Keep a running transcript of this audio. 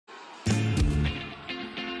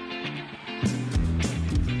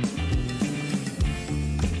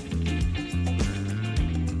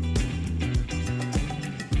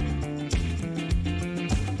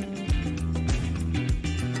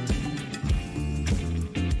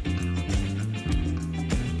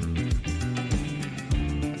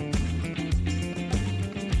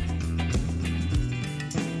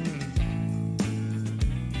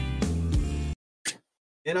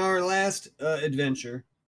in our last adventure,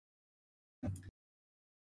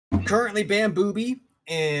 currently Bambooby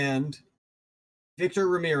and Victor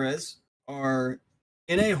Ramirez are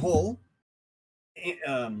in a hole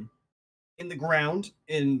in the ground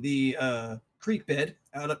in the creek bed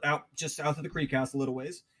out just south of the creek house a little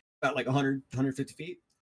ways, about like 150 feet.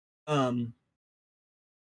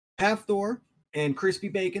 Half Thor and Crispy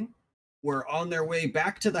Bacon were on their way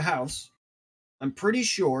back to the house. I'm pretty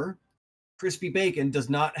sure Crispy Bacon does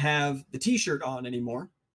not have the t-shirt on anymore.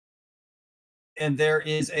 And there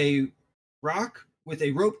is a rock with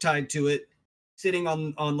a rope tied to it sitting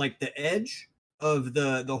on like the edge of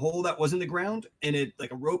the hole that was in the ground, and it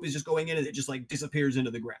like a rope is just going in and it just like disappears into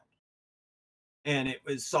the ground. And it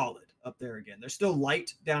was solid up there again. There's still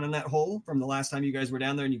light down in that hole from the last time you guys were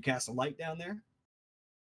down there and you cast a light down there.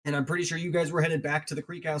 And I'm pretty sure you guys were headed back to the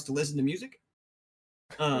creek house to listen to music.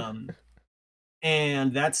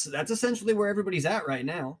 And that's essentially where everybody's at right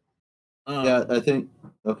now. Yeah, I think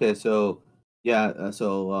okay, so yeah,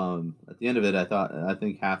 so at the end of it I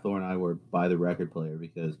think Hathor and I were by the record player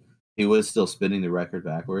because he was still spinning the record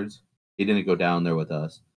backwards. He didn't go down there with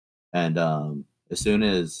us. And as soon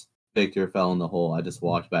as Victor fell in the hole, I just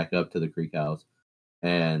walked back up to the creek house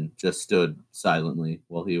and just stood silently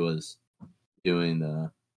while he was doing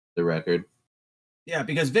the record. Yeah,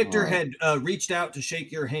 because Victor had reached out to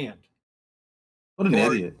shake your hand. What an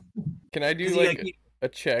idiot. Can I do a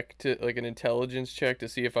check to like an intelligence check to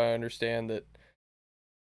see if I understand that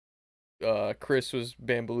Chris was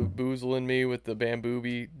bamboozling me with the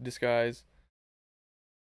Bambooby disguise?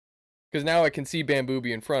 Because now I can see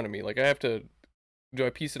Bambooby in front of me. Like do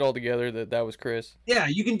I piece it all together that was Chris? Yeah,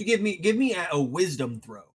 you can give me a wisdom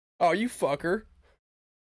throw. Oh, you fucker.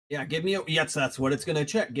 Yeah, give me yes, that's what it's gonna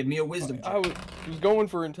check. Give me a wisdom check. I was going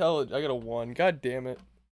for intelligence. I got a 1. God damn it.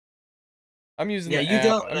 I'm using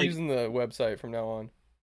I'm using the website from now on.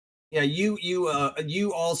 Yeah,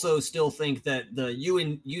 you also still think that you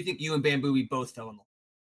and Bambooby both fell in love.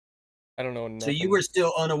 I don't know nothing. So you were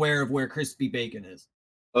still unaware of where Crispy Bacon is.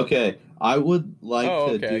 Okay, I would like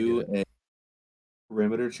to do a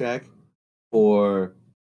perimeter check for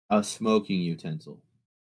a smoking utensil.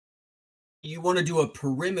 You want to do a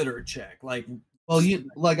perimeter check, like? Well,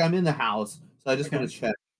 I'm in the house, so I just want to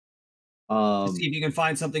check. To see if you can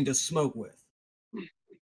find something to smoke with.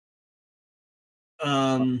 What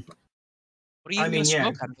are you going to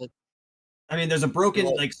smoke out of it? I mean, there's a broken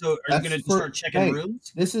So, are you going to start checking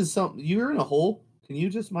rooms? This is something. You're in a hole. Can you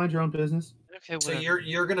just mind your own business? Okay. So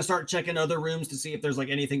you're going to start checking other rooms to see if there's like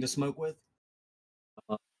anything to smoke with.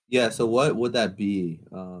 Yeah. So what would that be?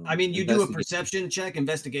 I mean, you do a perception check,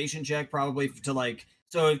 investigation check, probably to like.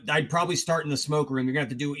 So I'd probably start in the smoke room. You're gonna have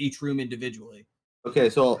to do each room individually.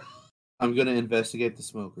 Okay, so I'm gonna investigate the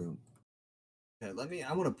smoke room. Okay,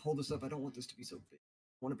 I want to pull this up. I don't want this to be so big.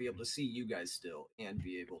 I want to be able to see you guys still and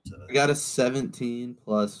be able to. I got a 17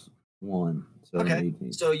 plus 1. So okay.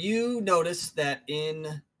 18. So you notice that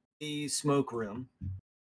in the smoke room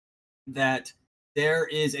that there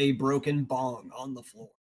is a broken bong on the floor.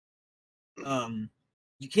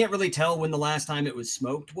 You can't really tell when the last time it was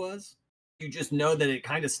smoked was. You just know that it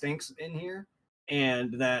kind of stinks in here,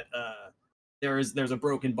 and that there's a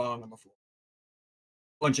broken bong on the floor.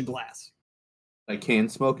 Bunch of glass. I can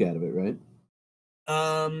smoke out of it, right?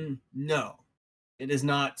 No, it is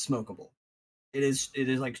not smokable. It is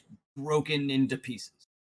like broken into pieces,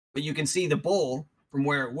 but you can see the bowl from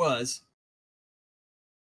where it was.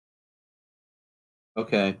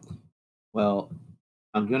 Okay, well,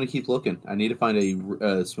 I'm gonna keep looking. I need to find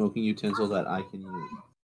a smoking utensil that I can use.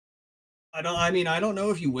 I don't know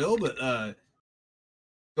if you will, but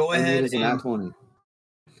go ahead. It's an 20.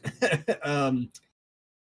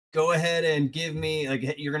 Go ahead and give me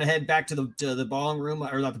you're gonna head back to the bong room,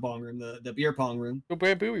 or not the bong room, the beer pong room. Oh,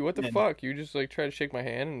 Bambooby, what the fuck? You just like tried to shake my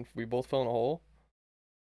hand and we both fell in a hole?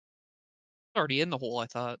 Already in the hole, I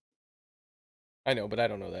thought. I know, but I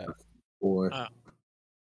don't know that. Or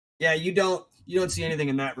yeah, you don't see anything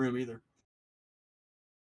in that room either.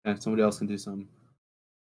 Yeah, somebody else can do something.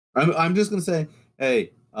 I'm just gonna say,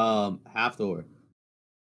 hey, Hathor.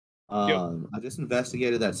 I just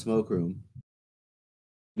investigated that smoke room.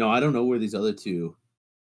 No, I don't know where these other two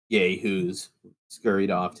yahoos scurried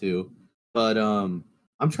off to, but I'm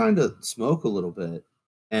trying to smoke a little bit,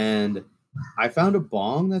 and I found a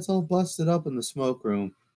bong that's all busted up in the smoke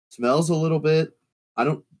room. Smells a little bit.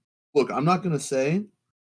 I'm not gonna say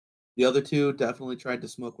the other two definitely tried to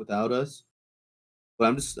smoke without us,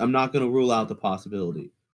 but I'm not gonna rule out the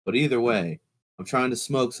possibility. But either way, I'm trying to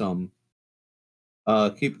smoke some.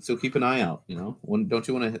 Keep an eye out. Don't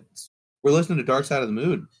you want to? We're listening to Dark Side of the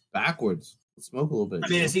Moon backwards. smoke a little bit. I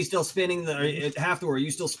mean, is he still spinning the Halfdoor? Are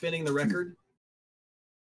you still spinning the record?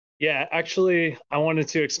 Yeah, actually, I wanted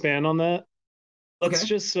to expand on that. Let's Okay.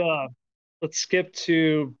 just let's skip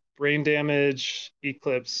to brain damage,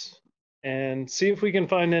 eclipse, and see if we can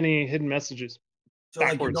find any hidden messages. So like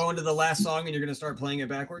you're Backwards. going to the last song and you're gonna start playing it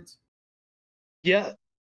backwards? Yeah,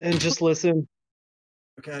 and just listen.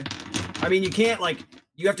 Okay. I mean, you can't like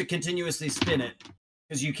you have to continuously spin it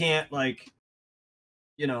because you can't like,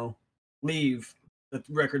 leave the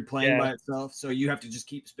record playing by itself. So you have to just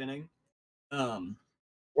keep spinning.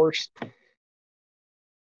 Worst.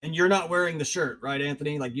 And you're not wearing the shirt, right,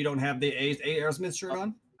 Anthony? Like you don't have the Aerosmith shirt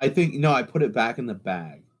on? I think no, I put it back in the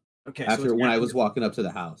bag. Okay. After when I was walking up to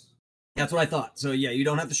the house. That's what I thought. So yeah, you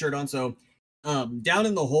don't have the shirt on. So down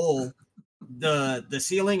in the hole, the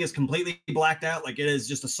ceiling is completely blacked out. Like it is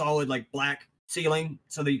just a solid like black ceiling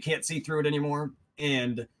so that you can't see through it anymore.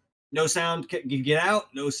 And no sound can get out.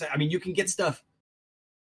 No sound. I mean, you can get stuff.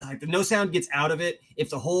 Like the no sound gets out of it. If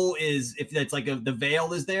the hole is, if it's like the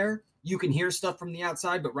veil is there, you can hear stuff from the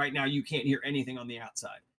outside. But right now you can't hear anything on the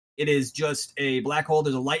outside. It is just a black hole.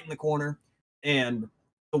 There's a light in the corner and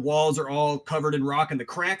the walls are all covered in rock, and the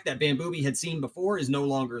crack that Bambooby had seen before is no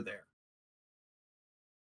longer there.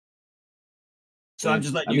 So I'm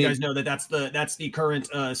just letting you guys know that that's the current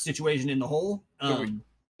situation in the hole.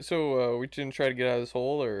 So we didn't try to get out of this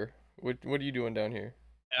hole, or what are you doing down here?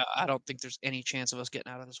 I don't think there's any chance of us getting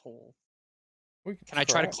out of this hole. Can I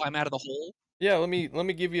try to climb out of the hole? Yeah, let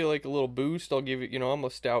me give you like a little boost. I'll give you, I'm a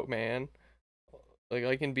stout man. Like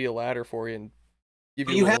I can be a ladder for you and give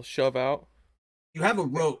you a little shove out. You have a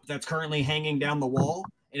rope that's currently hanging down the wall,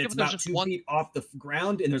 and it's about 2 feet off the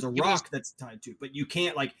ground, and there's a rock that's tied to it. But you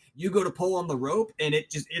can't, like, you go to pull on the rope, and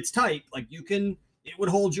it's tight. Like, it would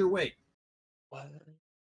hold your weight. What?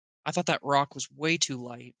 I thought that rock was way too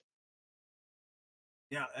light.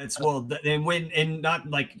 Yeah, it's, and not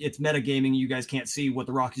like it's metagaming, you guys can't see what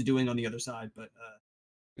the rock is doing on the other side, but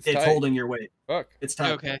it's holding your weight. Fuck. It's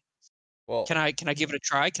tight. Okay. Well, can I give it a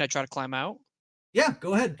try? Can I try to climb out? Yeah,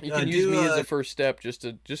 go ahead. You can use me as a first step just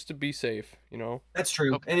to be safe, That's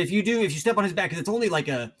true. Okay. And if you step on his back, because it's only like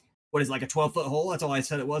a 12-foot hole. That's all I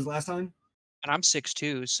said it was last time. And I'm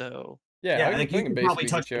 6'2", so yeah, I think you can probably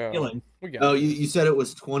touch the ceiling. Oh, you said it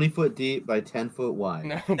was 20 foot deep by 10 foot wide.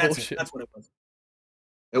 No, bullshit. That's what it was.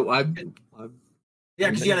 Yeah,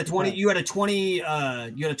 because you had a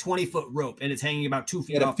 20-foot rope, and it's hanging about 2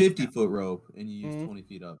 feet. You had a 50-foot rope, and you used 20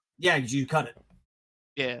 feet up. Yeah, because you cut it.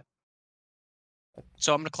 Yeah.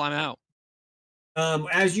 So I'm gonna climb out.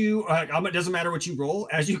 It doesn't matter what you roll.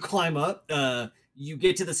 As you climb up, you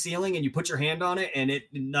get to the ceiling and you put your hand on it, and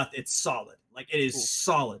it's solid. Like it is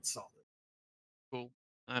solid. Cool.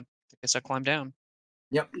 I guess I climb down.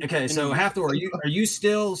 Yep. Okay. So Halfdoor, are you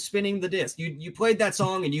still spinning the disc? You played that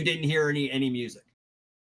song and you didn't hear any music.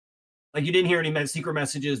 Like you didn't hear any secret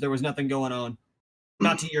messages. There was nothing going on,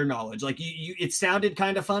 not to your knowledge. Like it sounded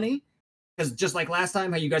kind of funny. Because just like last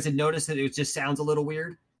time, how you guys had noticed that it just sounds a little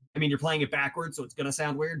weird. I mean, you're playing it backwards, so it's going to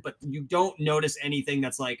sound weird, but you don't notice anything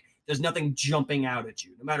that's like, there's nothing jumping out at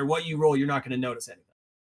you. No matter what you roll, you're not going to notice anything.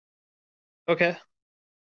 Okay.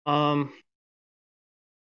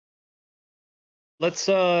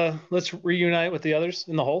 Let's reunite with the others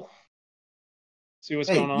in the hole. See what's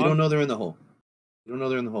going on. You don't know they're in the hole. You don't know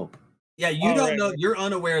they're in the hole. Yeah, you don't know. You're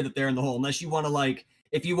unaware that they're in the hole unless you want to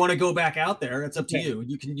if you want to go back out there, it's up to you.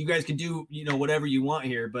 You guys can do, whatever you want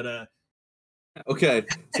here, but okay.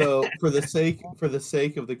 So for the sake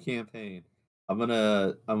of the campaign, I'm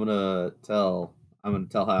gonna tell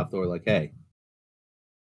Halfdoor like, hey,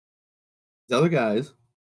 these other guys,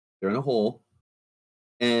 they're in a hole,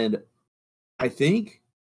 and I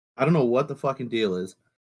don't know what the fucking deal is,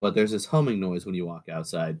 but there's this humming noise when you walk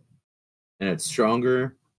outside, and it's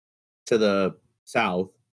stronger to the south,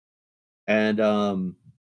 and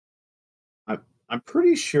I'm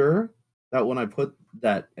pretty sure that when I put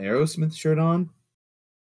that Aerosmith shirt on,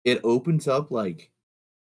 it opens up like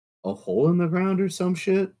a hole in the ground or some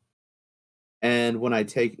shit. And when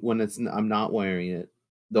I'm not wearing it,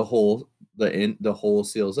 the hole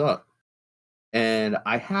seals up. And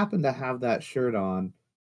I happen to have that shirt on,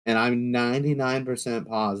 and I'm 99%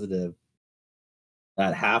 positive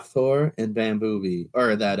that Halfdoor and Bambooby,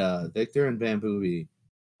 or that Victor and Bambooby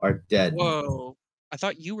are dead. Whoa! I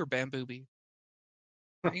thought you were Bambooby.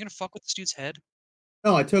 Are you gonna fuck with this dude's head?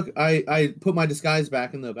 No, I put my disguise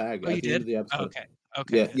back in the bag at the end of the episode.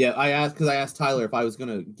 Okay. Yeah. I asked Tyler if I was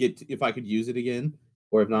gonna if I could use it again,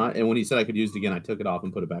 or if not. And when he said I could use it again, I took it off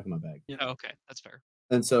and put it back in my bag. Yeah. Okay, that's fair.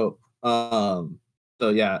 And so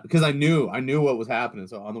yeah, because I knew what was happening.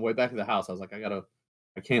 So on the way back to the house, I was like, I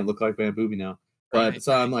can't look like Bambooby now. But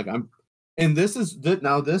so I'm like, And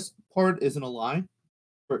this part isn't a lie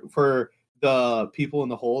for the people in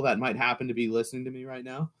the hole that might happen to be listening to me right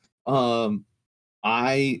now.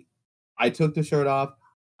 I took the shirt off.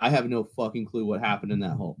 I have no fucking clue what happened in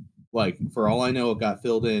that hole. Like, for all I know, it got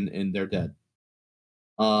filled in and they're dead.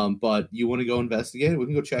 But you want to go investigate it? We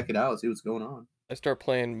can go check it out, see what's going on. I start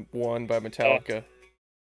playing One by Metallica.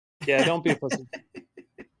 Yeah, don't be a pussy.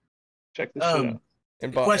 Check this shit out.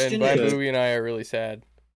 And question Booby and I are really sad.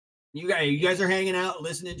 You guys are hanging out,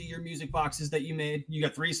 listening to your music boxes that you made. You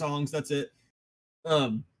got 3 songs. That's it.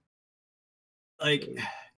 Like,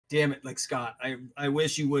 damn it, like Scott. I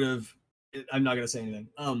wish you would have. I'm not gonna say anything.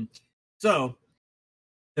 So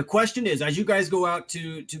the question is, as you guys go out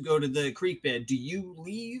to go to the creek bed, do you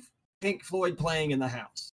leave Pink Floyd playing in the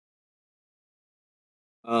house?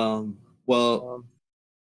 Well,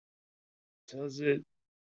 does it?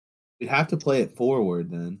 we'd have to play it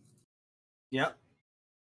forward then. Yep.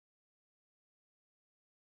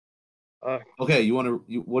 Okay, what do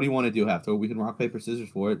you want to do, Haftor? We can rock, paper, scissors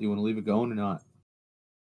for it. Do you want to leave it going or not?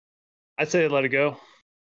 I'd say let it go.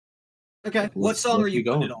 Okay. What song are you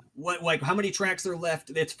going? putting it on? What, like, how many tracks are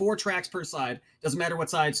left? It's 4 tracks per side. Doesn't matter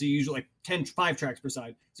what side. So you usually like 5 tracks per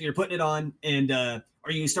side. So you're putting it on, and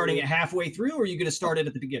are you starting it halfway through, or are you going to start it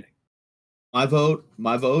at the beginning? My vote.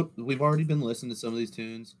 We've already been listening to some of these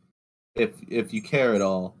tunes. If you care at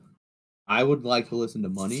all, I would like to listen to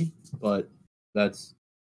Money, but that's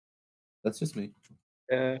just me.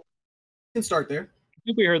 Yeah, You can start there. I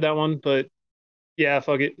think we heard that one, but yeah,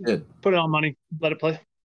 fuck it. Good. Put it on Money. Let it play.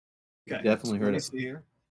 Okay. Definitely heard Let me it. see here.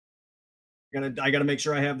 I gotta make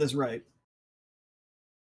sure I have this right.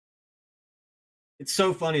 It's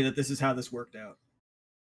so funny that this is how this worked out.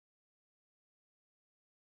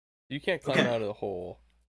 You can't climb out of the hole.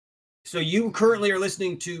 So you currently are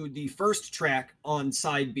listening to the first track on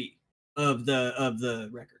side B of the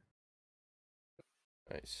record.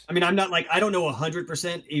 Nice. I mean, I'm not like, I don't know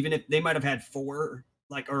 100%, even if they might have had 4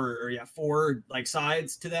 like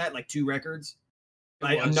sides to that, like 2 records.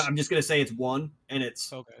 I'm just gonna say it's 1, and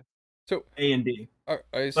it's Okay. So A and B.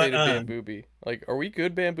 I say to Bambooby, like, are we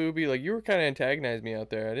good, Bambooby? Like, you were kind of antagonizing me out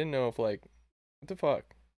there. I didn't know if, like, what the fuck?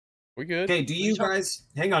 We good? Okay, do you guys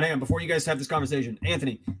hang on before you guys have this conversation?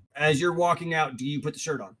 Anthony, as you're walking out, do you put the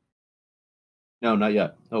shirt on? No, not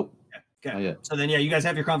yet. Nope. Okay. Not yet. So then, yeah, you guys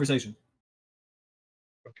have your conversation.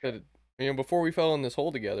 But, before we fell in this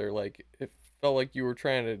hole together, like, it felt like you were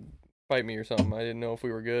trying to fight me or something. I didn't know if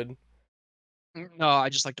we were good. No, I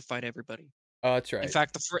just like to fight everybody. Oh, that's right. In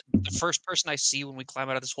fact, the first person I see when we climb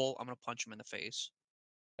out of this hole, I'm gonna punch him in the face.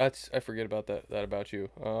 I forget about that about you.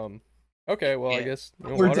 Okay, well, I guess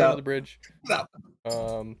Words water under out. the bridge. No.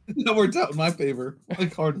 That worked out in my favor.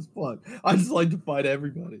 Like, hard as fuck. I just like to fight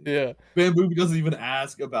everybody. Yeah. Bamboo doesn't even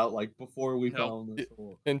ask about, like, before we fell in this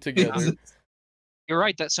hole. And together. You're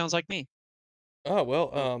right. That sounds like me. Oh,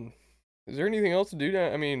 well, is there anything else to do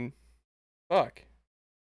now? I mean, fuck.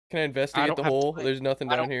 Can I investigate the hole? There's nothing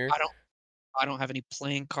down here. I don't have any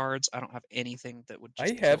playing cards. I don't have anything that would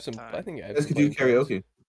just I have some. time. I think I have Let's some do playing cards. karaoke.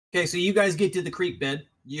 Okay, so you guys get to the creek bed,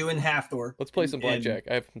 you and Hafthor. Let's play some blackjack.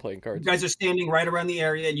 I have some playing cards. You guys are standing right around the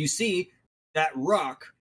area, and you see that rock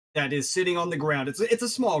that is sitting on the ground. It's a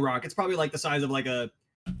small rock. It's probably like the size of like a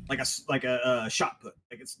shot put.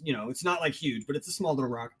 Like, it's, it's not like huge, but it's a small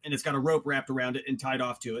little rock, and it's got a rope wrapped around it and tied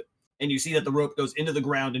off to it. And you see that the rope goes into the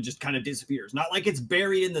ground and just kind of disappears. Not like it's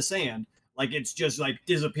buried in the sand, like it's just like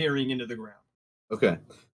disappearing into the ground. Okay,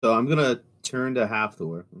 so I'm gonna turn to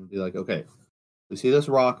Hafthor and be like, okay, you see this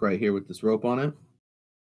rock right here with this rope on it?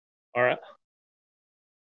 All right.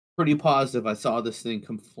 Pretty positive I saw this thing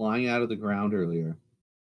come flying out of the ground earlier.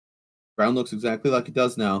 Ground looks exactly like it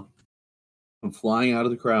does now. Come flying out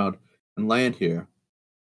of the crowd and land here.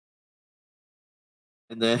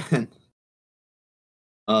 And then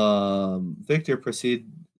Victor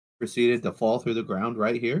proceeded to fall through the ground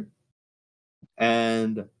right here.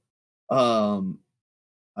 And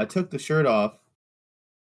I took the shirt off,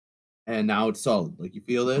 and now it's solid. Like, you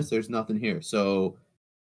feel this? There's nothing here. So,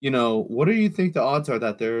 what do you think the odds are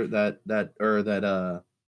that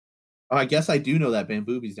I guess I do know that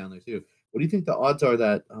Bambooby's down there too. What do you think the odds are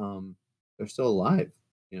that they're still alive?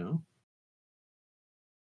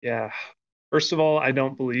 Yeah. First of all, I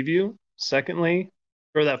don't believe you. Secondly,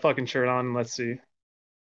 throw that fucking shirt on and let's see.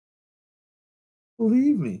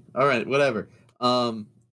 Believe me. All right, whatever.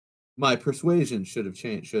 My persuasion should have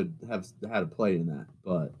had a play in that,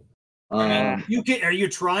 but are you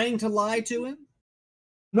trying to lie to him?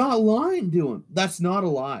 Not lying to him. That's not a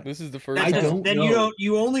lie. This is the first I time. don't know.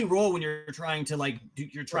 You only roll when you're trying to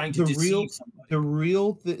deceive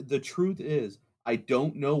somebody. The truth is, I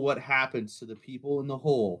don't know what happens to the people in the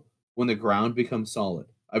hole when the ground becomes solid.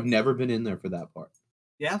 I've never been in there for that part.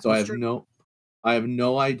 Yeah. So I that's have true.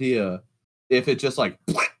 no idea if it just like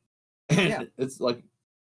and Yeah. it's like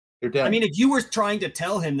they're dead. I mean, if you were trying to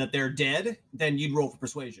tell him that they're dead, then you'd roll for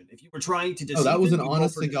persuasion. If you were trying to deceive that was him, an you'd roll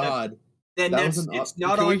honest for to deception. God. Then that was it's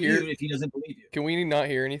not Can we on hear- you if he doesn't believe you. Can we not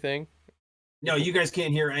hear anything? No, you guys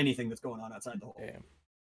can't hear anything that's going on outside the hole. Damn.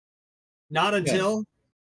 Not until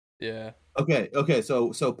Yeah. Okay.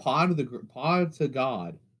 So pod to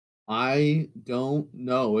God. I don't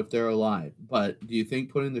know if they're alive, but do you think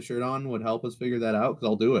putting the shirt on would help us figure that out? Because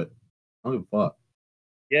I'll do it. I don't give a fuck.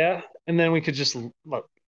 Yeah, and then we could just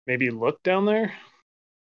maybe look down there,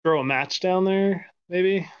 throw a match down there,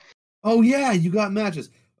 maybe. Oh yeah, you got matches.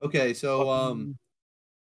 Okay, so Fucking-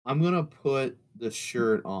 I'm gonna put the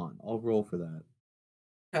shirt on. I'll roll for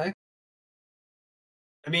that.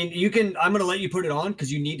 I mean, you can. I'm going to let you put it on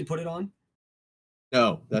because you need to put it on.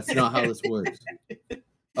 No, that's not how this works.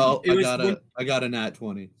 Oh, It was I got a nat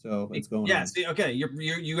 20, so it's going Yeah. on. See, okay,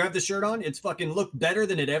 you have the shirt on. It's fucking look better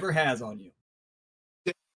than it ever has on you.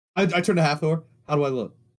 I turned a half over. How do I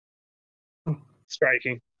look?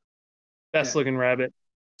 striking. Best Yeah. looking rabbit.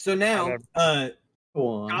 So now, Whatever. Go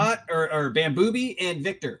on. Scott or Bambooby and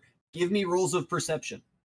Victor, give me rolls of perception.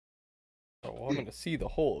 Oh, well, I'm gonna see the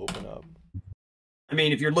hole open up. I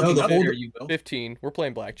mean, if you're looking the up hole- there, you will. 15. We're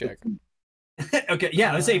playing blackjack. Okay,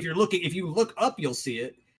 yeah. Let's say if you look up, you'll see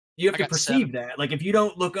it. You have I to got perceive 7. that. Like if you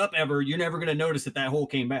don't look up ever, you're never going to notice that hole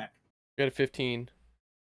came back. Got a 15.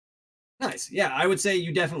 Nice. Yeah, I would say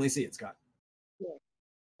you definitely see it, Scott.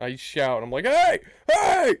 I shout. I'm like, hey,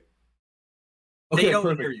 hey! They don't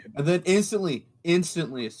perfect. hear you. And then instantly, as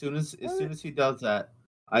soon as he does that,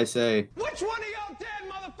 I say, Which one of y'all dead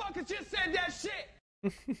motherfuckers just said that shit?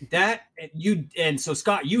 So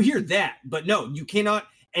Scott, you hear that, but no, you cannot.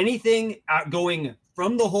 Anything going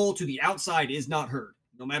from the hole to the outside is not heard,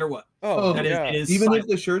 no matter what. Oh, That is, yeah. it is even silent. if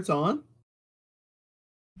the shirt's on,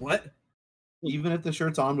 What? even if the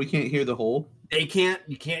shirt's on, we can't hear the hole. You can't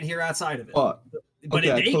hear outside of it. Fuck. But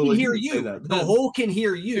okay, I they totally can hear didn't say you. that. The hole can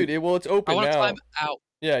hear you. Dude, well, it's I open want to now. climb out.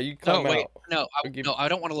 Yeah, you can No, climb wait. out. No, I'll give- no, I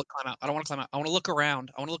don't want to climb out. I don't want to climb out. I want to look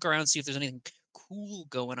around. I want to look around and see if there's anything cool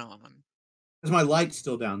going on. Because my light's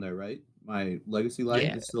still down there, right? My legacy light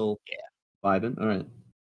Yeah, is still vibing. All right.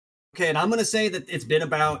 Okay, and I'm gonna say that it's been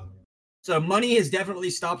about. So money has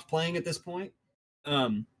definitely stopped playing at this point.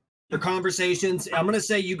 The conversations. I'm gonna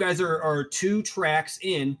say you guys are 2 tracks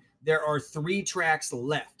in. There are 3 tracks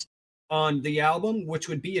left on the album, which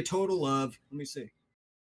would be a total of. Let me see.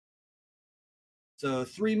 So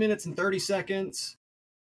 3 minutes and 30 seconds.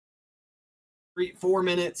 4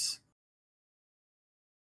 minutes.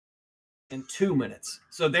 And 2 minutes.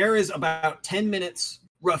 So there is about 10 minutes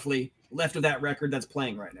roughly left of that record that's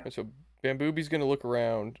playing right now. So Bambooby's gonna look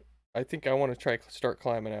around. I think I want to start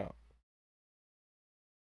climbing out.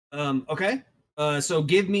 Okay. So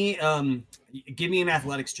give me an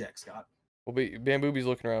athletics check, Scott. Well, Bambooby's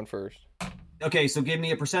looking around first. Okay, so give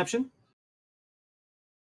me a perception.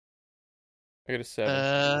 I got a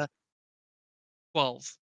 7.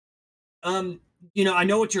 12. I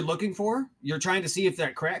know what you're looking for. You're trying to see if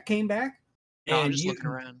that crack came back. No, I'm and just you, looking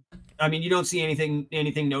around. I mean, you don't see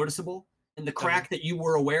anything noticeable, and the crack that you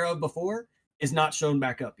were aware of before is not shown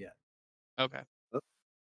back up yet. Okay.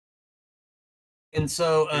 And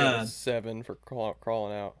so, I got a 7 for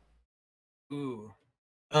crawling out. ooh,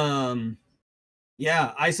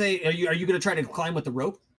 yeah, I say, are you going to try to climb with the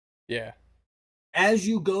rope? Yeah. As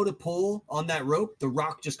you go to pull on that rope, the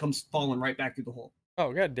rock just comes falling right back through the hole.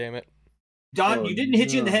 Oh, god damn it. Don, Oh, you didn't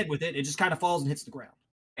hit you in the no. head with it. It just kind of falls and hits the ground.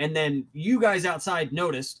 And then you guys outside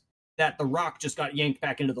noticed that the rock just got yanked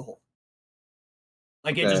back into the hole.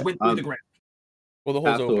 Like it just Okay, went through the ground. Well, the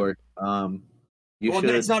hole's open. Hathor, you Well, should.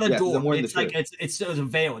 it's not a 'cause I'm door. wearing the It's like shirt. it's a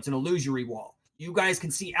veil. It's an illusory wall. You guys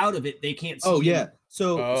can see out of it. They can't see. Oh in. yeah.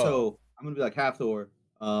 So Oh. I'm gonna be like Hathor.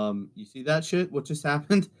 You see that shit? What just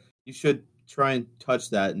happened? You should try and touch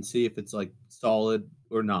that and see if it's like solid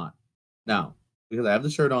or not. Now, because I have the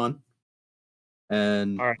shirt on,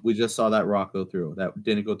 and All right. we just saw that rock go through. That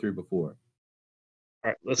didn't go through before.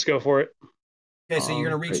 All right, let's go for it. Okay, so you're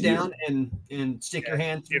gonna reach Right, down and stick your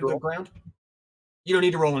hand through the roll. ground. You don't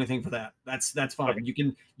need to roll anything for that. That's fine.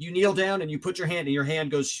 Okay. You kneel down and you put your hand, and your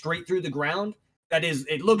hand goes straight through the ground. That is,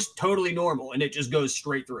 it looks totally normal, and it just goes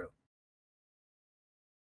straight through.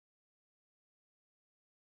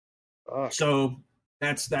 Fuck. So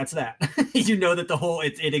that's that. You know that the hole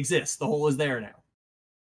it exists. The hole is there now.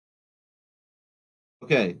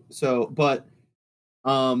 Okay, so but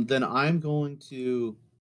then I'm going to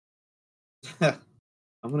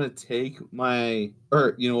I'm gonna take my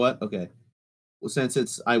you know what? Okay. Well,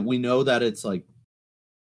 since we know that it's like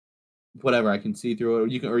whatever, I can see through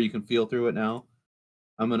it, or you can feel through it now.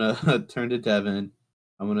 I'm gonna turn to Devin.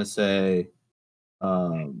 I'm gonna say,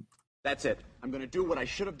 That's it. I'm gonna do what I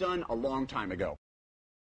should have done a long time ago.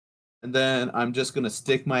 and then I'm just gonna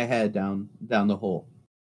stick my head down the hole.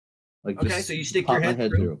 Like, Okay, just so you stick pop your my head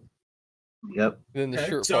head through? Yep. Then the Okay,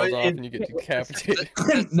 shirt so falls off it- and you get decapitated.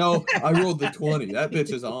 No, I rolled the 20. That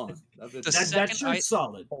bitch is on. That bitch The is That second shirt's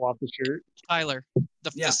solid. Pull off the shirt. Tyler,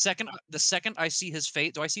 Yeah. the second I see his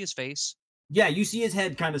face, do I see his face? Yeah, you see his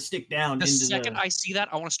head kind of stick down The into second the. I see that,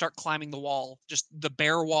 I want to start climbing the wall, just the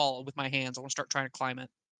bare wall with my hands. I want to start trying to climb it.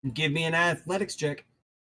 Give me an athletics check.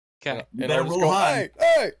 Okay. You And better I'll just roll go, high.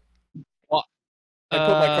 Hey, hey! What? I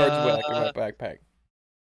put my cards back in my backpack.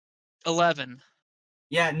 11.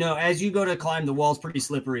 Yeah, no, as you go to climb, the wall's pretty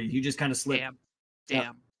slippery. You just kind of slip. Damn. Yep.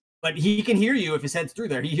 Damn. But he can hear you if his head's through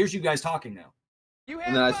there. He hears you guys talking now. You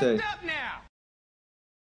And then I have say- fucked up now.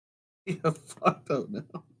 Yeah, fucked up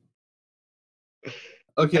now.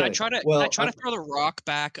 Okay. Can I try to well, to throw the rock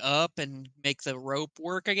back up and make the rope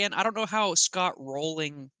work again? I don't know how Scott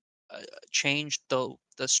rolling changed the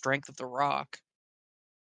strength of the rock.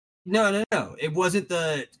 No. It wasn't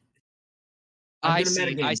the. I'm I gonna see.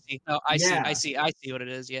 metagame. I see. No, I see. Yeah. I see. I see what it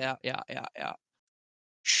is. Yeah.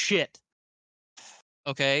 Shit.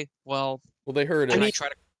 Okay. Well, Well, they heard can I us. try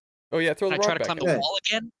to Oh yeah, throw the rock back climb out. the Okay. wall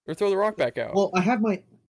again? Or throw the rock back out. well, I have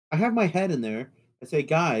my head in there. I say,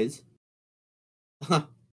 guys,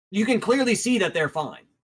 You can clearly see that they're fine.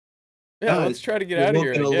 yeah, guys, let's try to get you're out of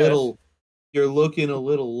here. looking I a guess. little, you're looking a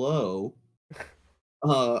little low.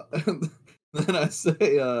 Then I say,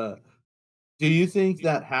 do you think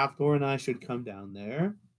that Halfdoor and I should come down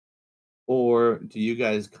there, or do you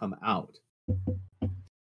guys come out?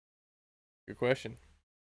 Good question.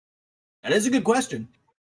 That is a good question.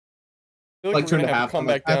 I feel Like, we're turn gonna to have half. to come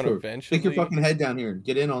back down Halfdoor, eventually. stick your fucking head down here and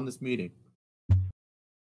get in on this meeting.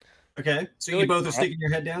 Okay, so feel you like- both are sticking your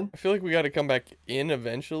head down. I feel like we got to come back in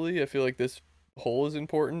eventually. I feel like this hole is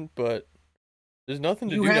important, but there's nothing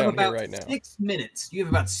to You do have down here about right now. 6 minutes. You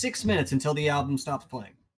have about 6 minutes until the album stops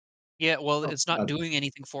playing. Yeah. Well, Oh, it's not God. doing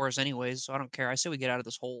anything for us anyways, so I don't care. I say we get out of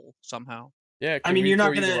this hole somehow. Yeah, I can mean, we you're not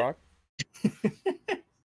throw you the gonna- rock?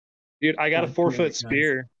 Dude, I got a Oh, 4-foot God.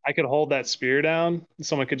 spear. I could hold that spear down.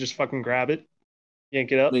 Someone could just fucking grab it,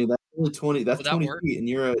 yank it I up. mean, that's only 20. That's Would that 20 work? feet, and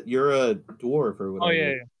you're a dwarf or whatever. Oh yeah,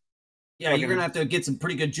 yeah. Yeah, you're Fucking- gonna have to get some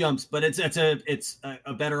pretty good jumps, but it's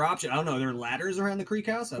a better option. I don't know. Are there ladders around the creek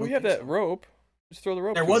house? I We don't have think that so. rope. Just throw the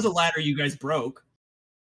rope. There to was a him. ladder you guys broke.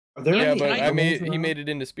 Are there Yeah, any but I he animals made it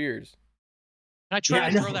into spears. Can I try Yeah, I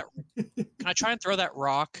and throw know. that? Can I try and throw that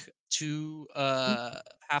rock to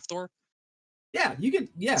Halfdoor? Yeah, you can.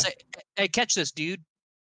 Yeah, Say, hey, catch this, dude.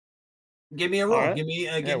 give me a roll. Alright. Give me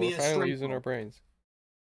Yeah, give me we're a finally strength using roll. our brains.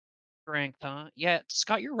 Strength, huh? Yeah,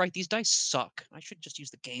 Scott, you're right. These dice suck. I should just use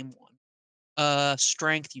the game one.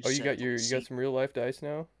 Strength. You Oh, you said. got Let me you see. got some real life dice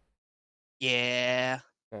now. Yeah.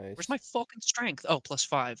 Nice. Where's my fucking strength? Oh,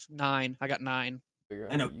 +5. 9. I got 9. Figure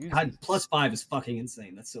out I know. how to use God, these. +5 is fucking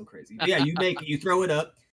insane. That's so crazy. But yeah, you throw it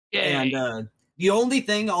up, Yeah. and the only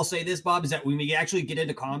thing I'll say this, Bob, is that when we actually get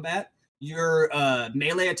into combat, your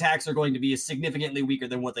melee attacks are going to be significantly weaker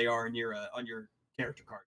than what they are on your character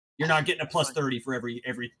card. You're not getting a +30 for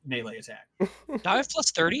every melee attack. Do I have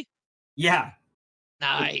 +30? Yeah,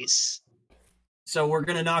 Nice. so we're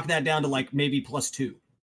gonna knock that down to like maybe +2.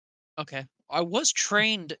 Okay. I was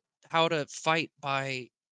trained how to fight by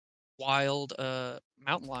wild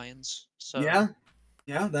mountain lions. So Yeah,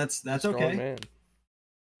 that's Strong okay. man.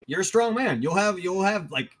 You're a strong man. You'll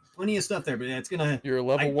have like plenty of stuff there, but it's gonna. You're a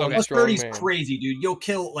level Like, one plus strong 30's man. crazy, dude. You'll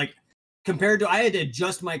kill like compared to I had to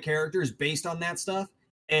adjust my characters based on that stuff,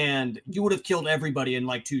 and you would have killed everybody in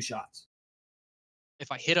like 2 shots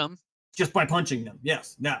if I hit them. just by punching them.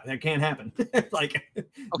 Yes, no, that can't happen. Like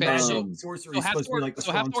Okay, magic, so sorcery is supposed to be like the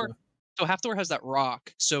so strong Halfdoor- stuff. So Halfdoor has that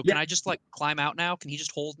rock. So Yeah. can I just like climb out now? Can he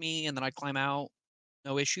just hold me and then I climb out?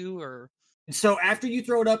 No issue or So after you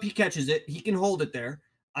throw it up, he catches it. He can hold it there.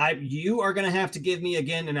 You are going to have to give me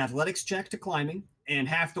again an athletics check to climbing, and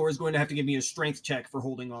Halfdoor is going to have to give me a strength check for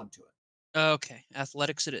holding on to it. okay,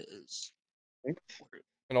 athletics it is. And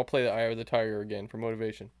I'll play the Eye of the Tiger again for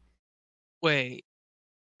motivation. Wait,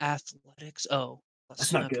 athletics. Oh,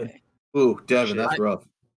 That's not good. Ooh, Devin, that's rough.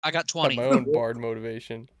 I got Got 20. my own bard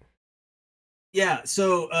motivation. Yeah.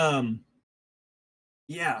 So,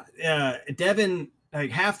 Devin, like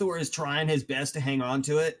Halfthor is trying his best to hang on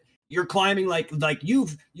to it. You're climbing like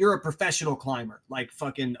you're a professional climber, like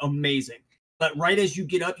fucking amazing. But right as you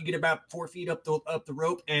get up, you get about 4 feet up the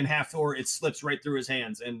rope, and Halfthor it slips right through his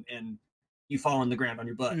hands, and you fall on the ground on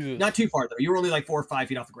your butt. Jesus. Not too far though. You were only like 4 or 5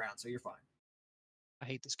 feet off the ground, so you're fine. I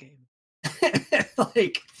hate this game.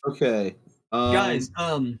 Like, Okay. guys,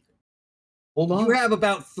 hold on. you have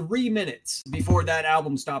about 3 minutes before that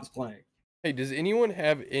album stops playing. Hey, does anyone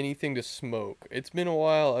have anything to smoke? It's been a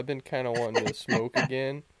while. I've been kind of wanting to smoke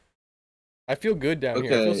again. I feel good down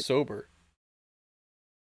here. I feel Okay. sober.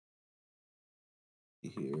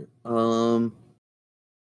 Here.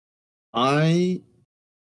 I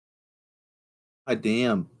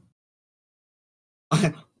damn.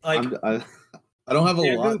 I Like, I don't have a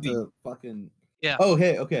Yeah, lot movie. to fucking. Yeah. Oh,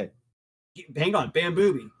 hey, okay. hang on,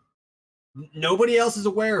 Bambooby. Nobody else is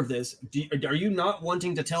aware of this. Are you not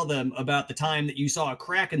wanting to tell them about the time that you saw a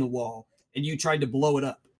crack in the wall and you tried to blow it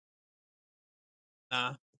up?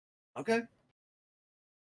 Nah. Okay.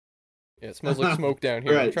 Yeah, it smells like smoke down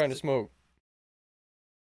here. I'm Right. trying to smoke.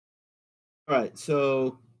 All right,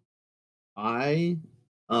 so I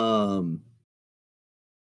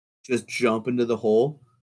just jump into the hole,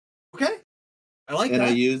 Okay. I like and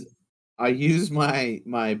that. I use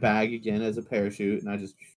my bag again as a parachute, and I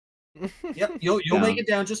just Yep, you'll down. make it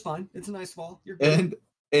down just fine. It's a nice fall. You're good.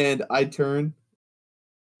 and I turn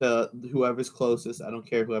to whoever's closest. I don't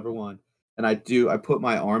care whoever won, and I put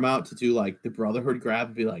my arm out to do like the brotherhood grab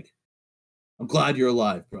and be like, "I'm glad you're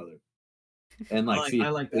alive, brother," and like see I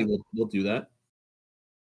if like they that. will do that.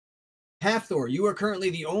 Half Thor, you are currently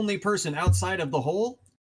the only person outside of the hole,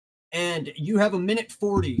 and you have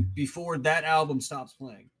 1:40 before that album stops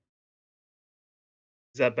playing.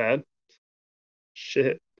 Is that bad?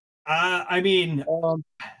 Shit. I mean,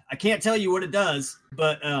 I can't tell you what it does,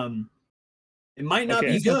 but it might not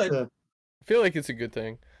Okay. be good. I feel like it's a good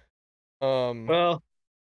thing. Well,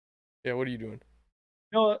 Yeah, what are you doing?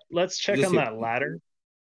 you know what? Let's check Just on hit- that ladder.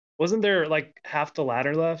 Wasn't there like half the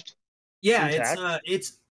ladder left? Yeah, Intact?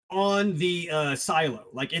 it's on the silo.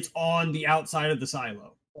 Like, it's on the outside of the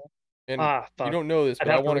silo. And Fuck. you don't know this, I'd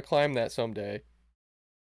but I have to- want to climb that someday.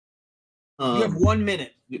 You have 1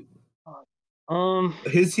 minute.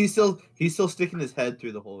 He's still sticking his head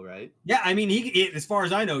through the hole, right? Yeah, I mean, as far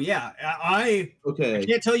as I know, yeah. I Okay.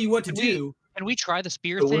 can't tell you what to Can we- do. Can we try the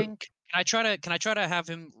spear So what- thing? Can I try to have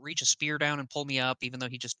him reach a spear down and pull me up, even though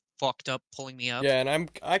he just fucked up pulling me up? Yeah, and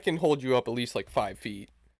I can hold you up at least like 5 feet,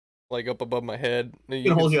 like up above my head. He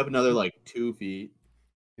can hold you up another like 2 feet.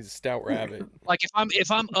 He's a stout rabbit. Like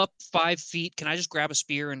if I'm up 5 feet, can I just grab a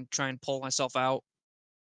spear and try and pull myself out?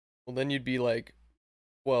 Well, then you'd be like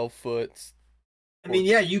 12 foot. I mean,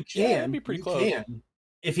 yeah, you can. Yeah, that'd be pretty You close. can.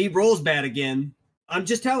 If he rolls bad again, I'm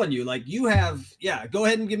just telling you, like, you have, yeah, go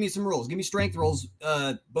ahead and give me some rolls. Give me strength rolls,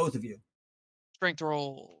 both of you. Strength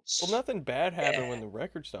rolls. Well, nothing bad happened when the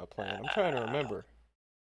record stopped playing. I'm trying to remember.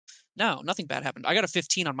 No, nothing bad happened. I got a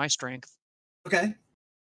 15 on my strength. Okay.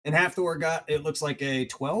 And Half Thor got, it looks like a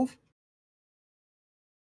 12.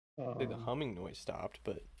 I'd say the humming noise stopped,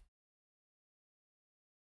 but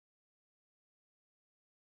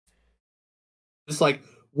Just like,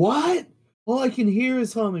 what? All I can hear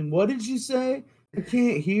is humming. What did you say? I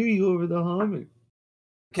can't hear you over the humming.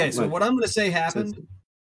 Okay, so Like, what I'm going to say happened,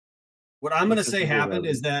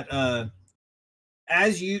 is that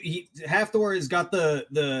as Half Thor has got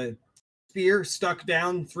the spear stuck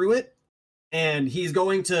down through it, and he's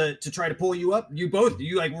going to try to pull you up. You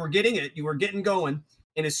were getting it. You were getting going.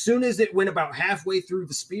 And as soon as it went about halfway through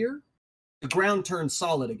the spear, the ground turned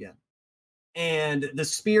solid again. And the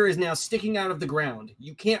spear is now sticking out of the ground.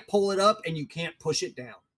 You can't pull it up and you can't push it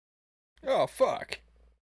down. oh fuck.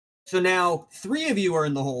 So now 3 of you are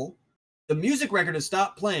in the hole. The music record has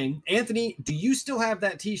stopped playing. Anthony, do you still have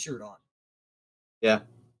that t-shirt on? Yeah.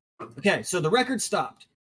 Okay, so the record stopped.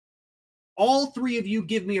 All 3 of you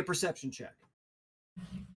give me a perception check.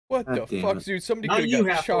 What God the damn fuck, it. dude? Somebody Not could you, have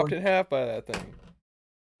got Half-Thor. chopped in half by that thing.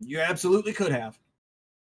 You absolutely could have.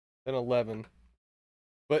 An 11.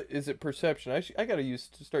 But is it perception? I gotta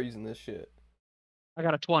start using this shit. I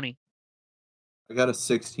got a 20. I got a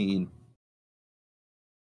 16.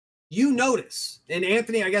 You notice, and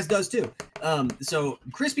Anthony, I guess, does too. So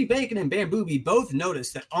Crispy Bacon and Bambooby both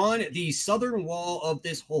notice that on the southern wall of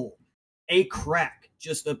this hole, a crack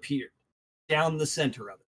just appeared down the center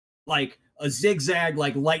of it. Like a zigzag,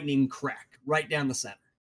 like lightning crack right down the center.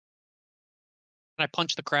 Can I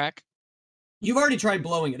punch the crack? You've already tried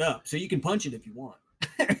blowing it up, so you can punch it if you want.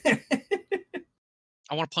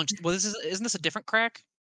 I want to punch. Well, isn't this a different crack?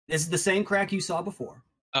 This is the same crack you saw before.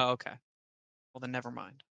 Oh, okay. Well, then never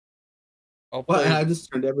mind. I'll Well, play. and I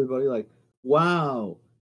just turned to everybody like, wow.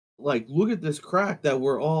 Like, look at this crack that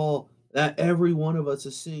every one of us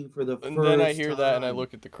is seeing for the first And time. then I hear that and I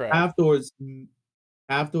look at the crack. Half Thor's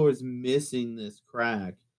missing this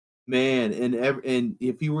crack. Man, and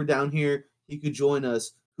if he were down here, he could join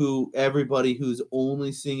us, everybody who's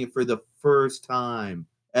only seeing it for the first time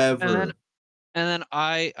ever. And then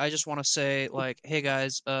I just want to say, like, hey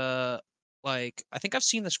guys, like, I think I've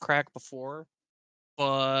seen this crack before,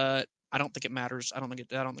 but I don't think it matters. I don't think it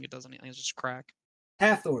does anything. It's just a crack.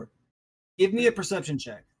 Hathor, give me a perception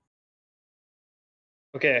check.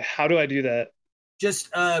 Okay, how do I do that? Just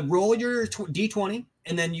roll your d20,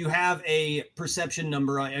 and then you have a perception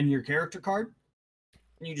number on your character card,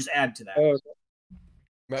 and you just add to that. Oh,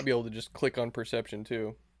 Might be able to just click on perception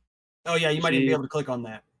too. Oh yeah, you might even be able to click on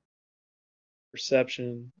that.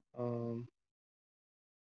 perception.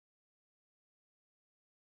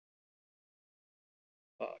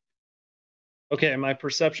 Fuck. Okay, my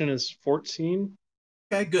perception is 14.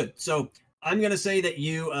 Okay, good. So I'm gonna say that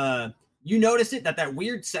you notice it that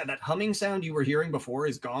weird that humming sound you were hearing before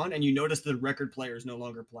is gone, and you notice the record player is no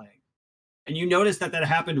longer playing, and you notice that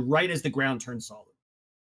happened right as the ground turned solid.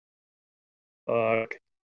 Fuck.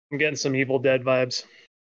 I'm getting some Evil Dead vibes.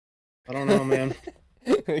 I don't know, man.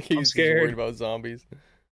 He's just scared. worried about zombies.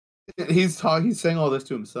 He's saying all this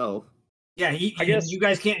to himself. Yeah, I guess you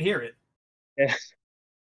guys can't hear it. Yeah.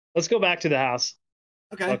 Let's go back to the house.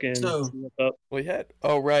 Okay, Fucking so see what's up. Well, he had.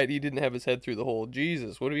 Oh, right. He didn't have his head through the hole.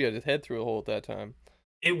 Jesus, what if he had his head through the hole at that time?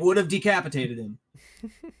 it would have decapitated him.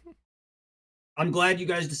 I'm glad you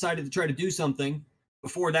guys decided to try to do something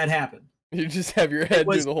before that happened. You just have your head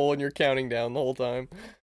through the hole and you're counting down the whole time.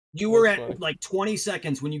 You were at like 20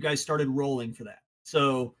 seconds when you guys started rolling for that.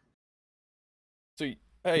 So,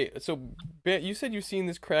 hey, you said you've seen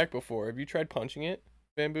this crack before. Have you tried punching it,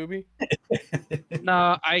 Bambooby?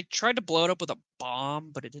 No, I tried to blow it up with a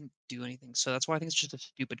bomb, but it didn't do anything. So that's why I think it's just a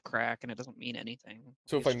stupid crack, and it doesn't mean anything.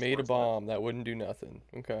 So if I made a bomb, that wouldn't do nothing.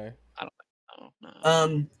 Okay. I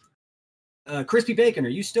don't know. Crispy Bacon, are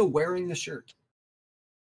you still wearing the shirt?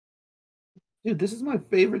 Dude, this is my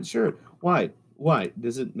favorite shirt. Why?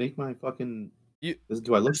 Does it make my fucking...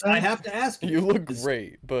 Do I look bad? I have to ask you. You look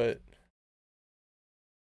great, but...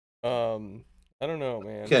 I don't know,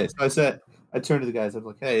 man. Okay, so I turned to the guys, I'm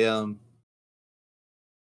like, hey,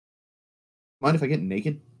 mind if I get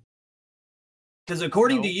naked? Because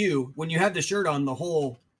according to you, when you have the shirt on, the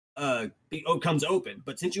hole comes open.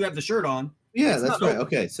 But since you have the shirt on... Yeah, that's right. Open.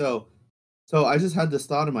 Okay, so I just had this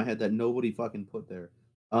thought in my head that nobody fucking put there.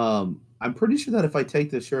 I'm pretty sure that if I take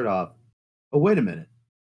this shirt off... Oh, wait a minute.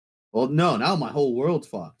 Well, no, now my whole world's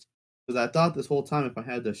fucked. Because I thought this whole time if I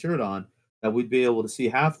had the shirt on, that we'd be able to see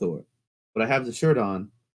Hathor. But I have the shirt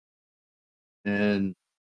on, and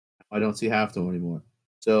I don't see Hathor anymore.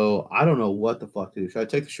 So I don't know what the fuck to do. Should I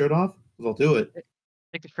take the shirt off? Because I'll do it.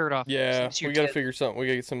 Take the shirt off. Yeah, we gotta figure something. We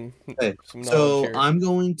gotta get some Okay, knowledge so here. I'm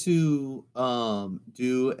going to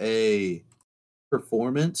do a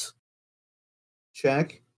performance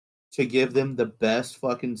check to give them the best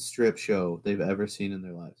fucking strip show they've ever seen in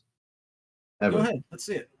their lives. Ever. Go ahead, let's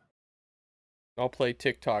see it. I'll play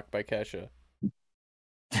TikTok by Kesha.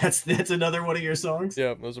 That's another one of your songs?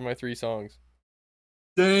 Yeah, those are my 3 songs.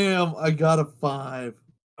 Damn, I got a 5.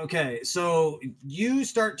 Okay, so you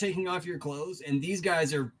start taking off your clothes, and these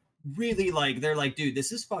guys are really they're like, dude,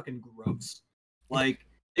 this is fucking gross. Like,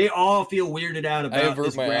 they all feel weirded out about I avert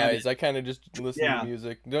this my rabbit. eyes. I kind of just listen to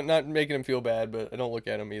music. Not making them feel bad, but I don't look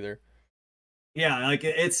at them either. Yeah, like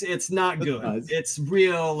it's not good. Nice. It's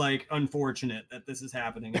real unfortunate that this is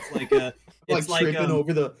happening. It's like a it's tripping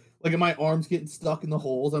over the my arms getting stuck in the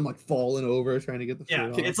holes. I'm falling over trying to get the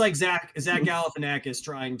shirt off. It's like Zach Galifianakis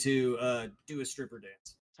trying to do a stripper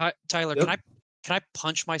dance. Tyler, Yep. can I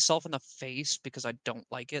punch myself in the face because I don't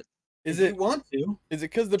like it? If you want to? Is it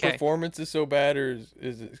because the Okay. performance is so bad, or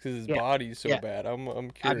is it because his body's so Yeah. bad? I'm I do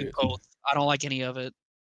curious. both. I don't like any of it.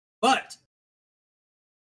 But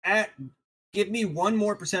give me one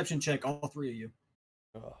more perception check, all 3 of you.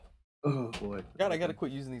 Oh boy. God, I gotta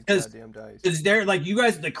quit using these 'Cause- goddamn dice. Is there you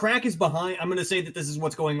guys? The crack is behind. I'm gonna say that this is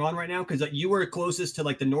what's going on right now because you were closest to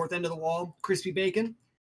the north end of the wall, Crispy Bacon,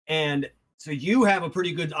 and so you have a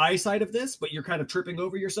pretty good eyesight of this, but you're kind of tripping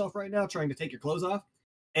over yourself right now, trying to take your clothes off.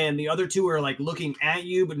 And the other 2 are looking at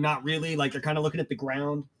you, but not really. They're kind of looking at the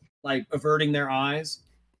ground, averting their eyes.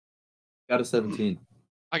 Got a 17.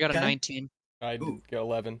 I got Okay. a 19. I got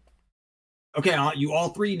 11. Okay, you all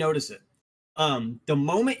 3 notice it. The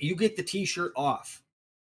moment you get the t-shirt off,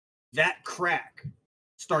 that crack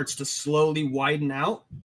starts to slowly widen out,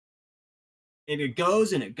 and it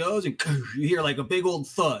goes and you hear a big old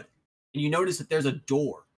thud, and you notice that there's a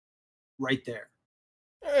door right there.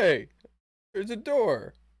 Hey, there's a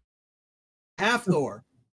door. Hathor,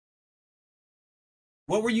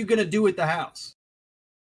 what were you gonna do with the house?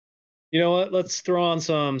 You know what? Let's throw on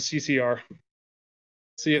some CCR.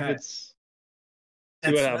 See if Okay. it's.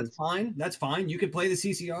 See what happens. That's fine. That's fine. You can play the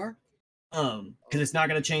CCR, because it's not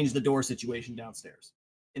gonna change the door situation downstairs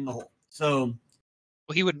in the hole. So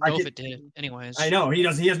Well, he would know if it did, anyways. I know he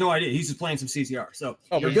does. He has no idea. He's just playing some CCR. So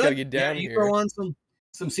Oh, but you're he's gotta good. get down you here. throw on some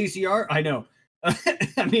CCR. I know.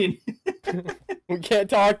 I mean, We can't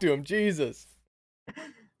talk to him. Jesus.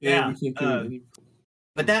 yeah. we can't do any...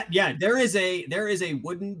 But there is a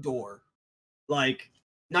wooden door, like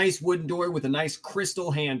nice wooden door with a nice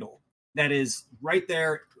crystal handle that is right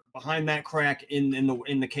there behind that crack in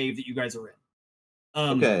the cave that you guys are in.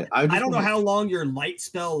 Okay, I don't know how long your light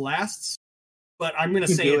spell lasts, but I'm gonna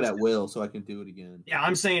say do it at will, so I can do it again. Yeah,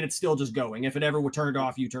 I'm saying it's still just going. If it ever were turned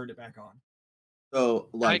off, you turned it back on. So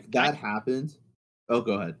that happened. Oh,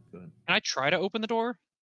 go ahead. Go ahead. Can I try to open the door?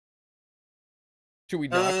 Should we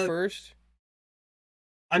knock first?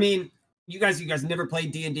 I mean, you guys never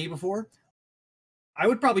played D&D before. I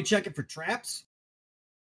would probably check it for traps.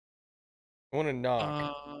 I want to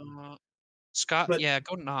knock. Scott,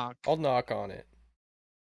 go knock. I'll knock on it.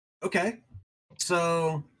 Okay.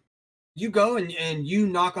 So you go and you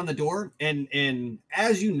knock on the door, and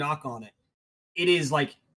as you knock on it, it is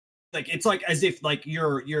like it's like as if like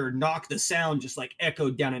your knock, the sound just like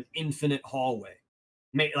echoed down an infinite hallway.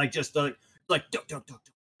 Like just like duck, duck, duck,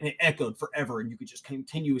 and it echoed forever, and you could just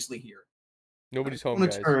continuously hear it. Nobody's home,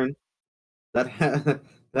 guys. Turn. That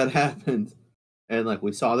happened, and like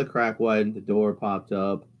we saw the crack widen, the door popped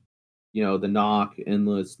up, the knock,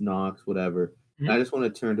 endless knocks, whatever. Mm-hmm. And I just want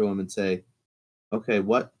to turn to him and say, okay,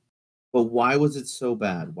 what? But why was it so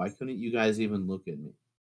bad? Why couldn't you guys even look at me?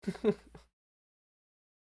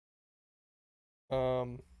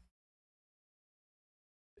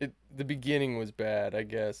 The beginning was bad, I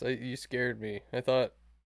guess. You scared me. I thought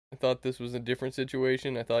this was a different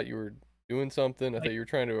situation. I thought you were doing something. I thought you were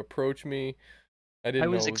trying to approach me. I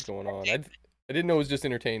didn't know what was going on. I didn't know it was just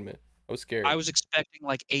entertainment. I was scared. I was expecting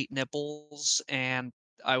like 8 nipples, and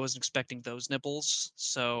I wasn't expecting those nipples.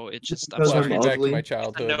 So it just Those brought are me back to ugly. my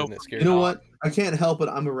childhood, and it scared You know me. what? I can't help it.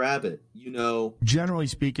 I'm a rabbit. Generally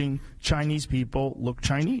speaking, Chinese people look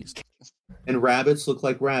Chinese. And rabbits look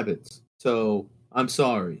like rabbits. So I'm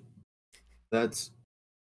sorry. I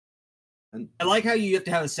like how you have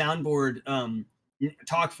to have a soundboard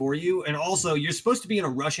talk for you, and also you're supposed to be in a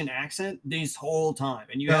Russian accent this whole time,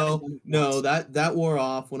 and you no, that wore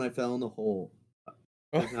off when I fell in the hole.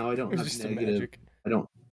 Now I don't have negative. I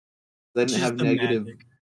didn't have negative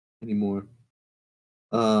anymore.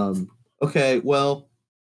 Okay, well.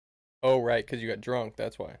 Oh right, because you got drunk.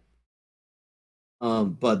 That's why.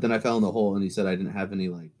 But then I fell in the hole, and he said I didn't have any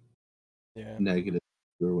negative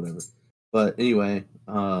or whatever. But anyway,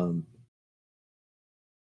 what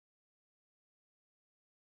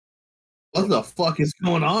the fuck is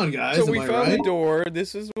going on, guys? So we found the door.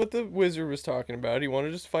 This is what the wizard was talking about. He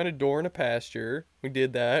wanted us to find a door in a pasture. We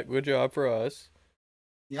did that. Good job for us.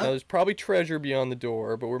 Yeah. Now there's probably treasure beyond the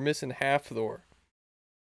door, but we're missing half the door.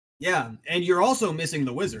 Yeah, and you're also missing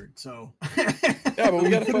the wizard. So yeah, but we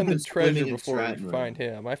gotta find the treasure before we find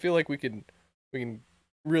him. I feel like we can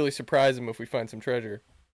really surprise him if we find some treasure.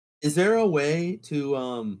 Is there a way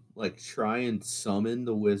to try and summon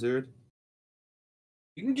the wizard?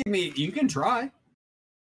 You can try.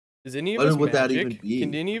 Is any of us would magic? That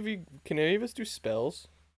even be? Can any of us do spells?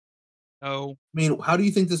 No. I mean, how do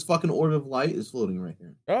you think this fucking orb of light is floating right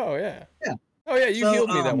here? Oh yeah. Yeah. Oh yeah, you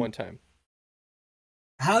healed me that one time.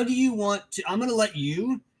 How do you want to? I'm gonna let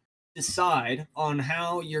you decide on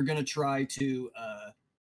how you're gonna try to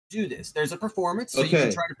do this. There's a performance, so you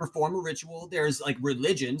can try to perform a ritual. There's like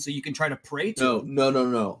religion, so you can try to pray to.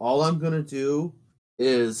 No. All I'm gonna do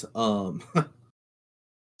is so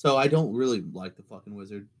I don't really like the fucking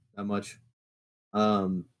wizard that much.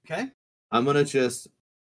 Okay. I'm gonna just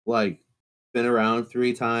spin around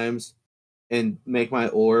 3 times and make my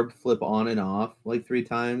orb flip on and off 3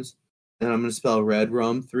 times. And I'm gonna spell red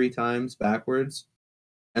rum 3 times backwards.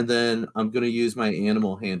 And then I'm gonna use my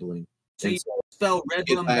animal handling. So you spell red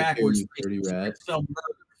rum backwards, spell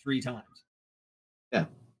murder 3 times. Yeah.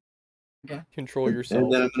 Okay. Control yourself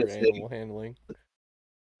with your animal handling.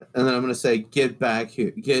 And then I'm gonna say, "Get back here!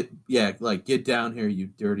 Get down here, you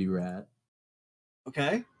dirty rat!"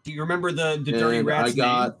 Okay. Do you remember the dirty rat's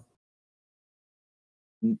name?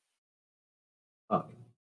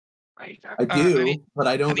 I do, but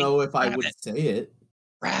I don't know if I would say it.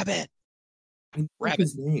 Rabbit. I know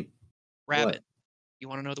his name. Rabbit. What? You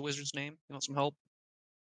want to know the wizard's name? You want some help?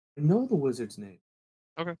 I know the wizard's name.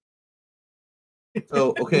 Okay.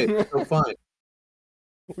 So fine.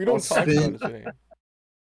 We don't talk about his name.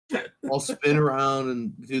 I'll spin around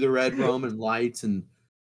and do the red rum and lights, and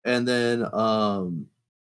then I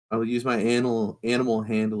will use my animal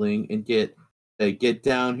handling and get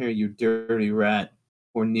down here, you dirty rat,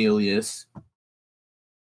 Cornelius.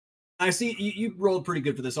 I see you rolled pretty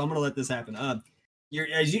good for this, so I'm gonna let this happen.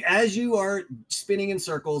 As you are spinning in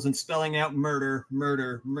circles and spelling out murder,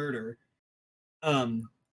 murder, murder.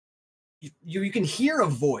 You can hear a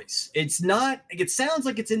voice. It's not. It sounds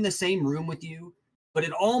like it's in the same room with you, but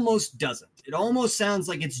it almost doesn't. It almost sounds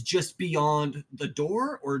like it's just beyond the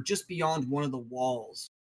door or just beyond one of the walls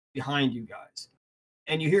behind you guys.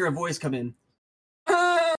 And you hear a voice come in.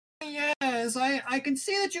 Oh, yes, I can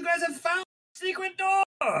see that you guys have found the secret door.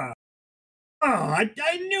 Oh,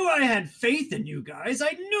 I knew I had faith in you guys.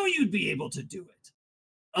 I knew you'd be able to do it.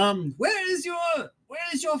 Where is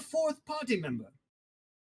your fourth party member?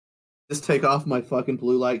 Just take off my fucking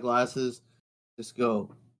blue light glasses. Just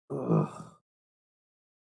go. Ugh.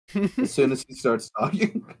 As soon as he starts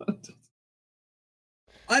talking.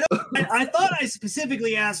 I thought I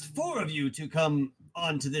specifically asked 4 of you to come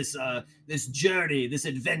onto this this journey, this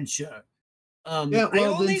adventure. Yeah,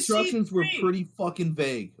 well, the instructions were pretty fucking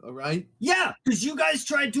vague, all right? Yeah, because you guys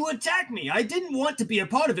tried to attack me. I didn't want to be a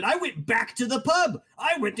part of it. I went back to the pub.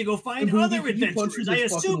 I went to go find other adventurers. I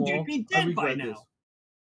assumed you'd be dead by now.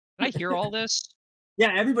 Can I hear all this?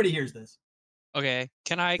 Yeah, everybody hears this. Okay.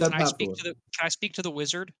 Can I speak to the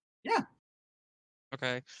wizard? Yeah.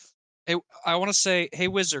 Okay. Hey, I want to say, hey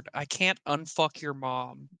wizard, I can't unfuck your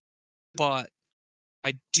mom, but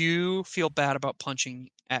I do feel bad about punching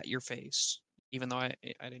at your face, even though I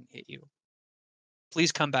didn't hit you.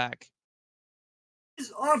 Please come back.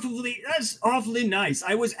 That's awfully nice.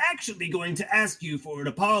 I was actually going to ask you for an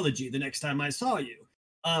apology the next time I saw you.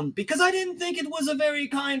 Because I didn't think it was a very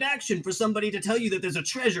kind action for somebody to tell you that there's a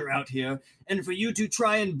treasure out here, and for you to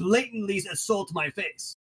try and blatantly assault my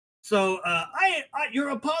face. So, your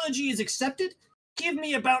apology is accepted. Give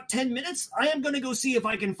me about 10 minutes. I am going to go see if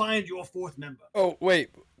I can find your fourth member. Oh,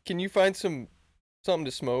 wait. Can you find something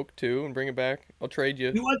to smoke, too, and bring it back? I'll trade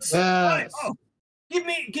you. You want some? Yes. Oh, give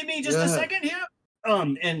me just a second here.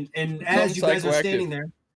 And as you guys are standing there,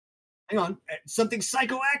 hang on. Something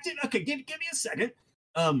psychoactive? Okay, give me a second.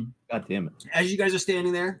 God damn it. As you guys are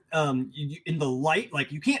standing there, in the light,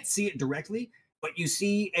 like you can't see it directly, but you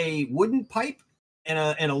see a wooden pipe and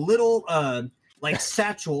a little like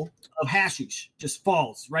satchel of hashish just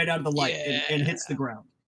falls right out of the light and hits the ground.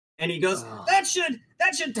 And he goes, that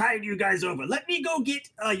should tide you guys over. Let me go get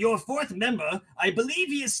your fourth member. I believe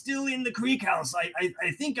he is still in the creek house.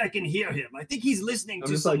 I think I can hear him. I think he's listening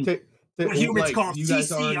to some what humans call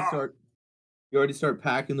CCR. You already start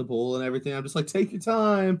packing the bowl and everything. I'm just like, take your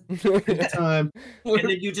time. Take your time. And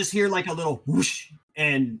then you just hear like a little whoosh,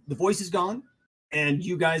 and the voice is gone. And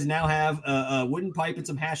you guys now have a wooden pipe and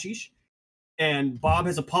some hashish. And Bob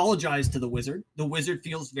has apologized to the wizard. The wizard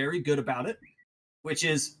feels very good about it, which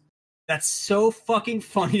is, that's so fucking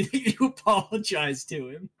funny that you apologized to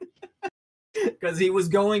him. Because he was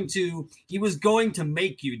going to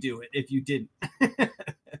make you do it if you didn't.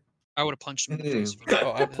 I would have punched him in the face.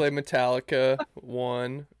 I play Metallica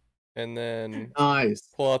 1, and then nice.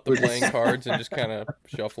 Pull out the playing cards and just kind of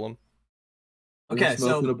shuffle them. Okay,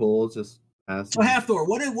 so a bowl, just so Halfthor,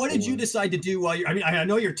 what did you decide to do while you're? I mean, I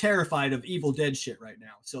know you're terrified of Evil Dead shit right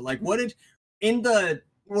now. So like, we'll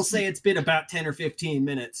say it's been about 10 or 15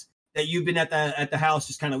 minutes that you've been at the house,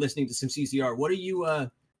 just kind of listening to some CCR. What have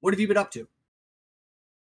you been up to?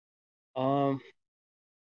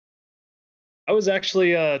 I was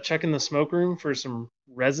actually checking the smoke room for some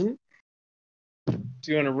resin.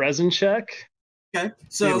 Doing a resin check. Okay,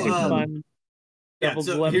 so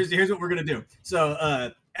here's what we're gonna do.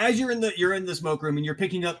 So as you're in the smoke room and you're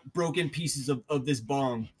picking up broken pieces of this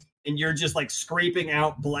bong, and you're just like scraping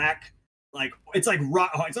out black, like it's like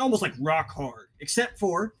rock. It's almost like rock hard, except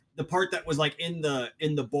for the part that was like in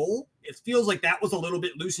the bowl. It feels like that was a little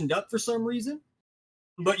bit loosened up for some reason.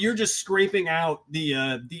 But you're just scraping out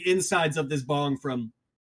the insides of this bong from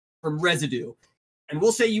residue, and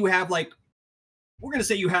we'll say you have like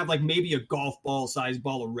maybe a golf ball sized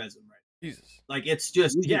ball of resin, right? Jesus, like it's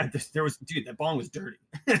just that bong was dirty,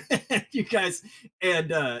 you guys,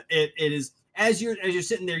 and it is as you're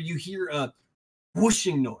sitting there, you hear a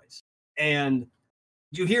whooshing noise, and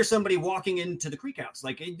you hear somebody walking into the creek house.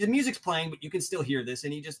 Like the music's playing, but you can still hear this,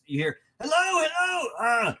 and you hear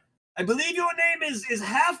hello. I believe your name is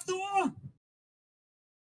Halfthor?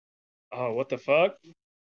 Oh, what the fuck?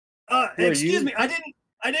 Excuse me. I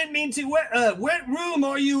didn't mean to. What room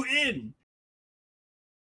are you in?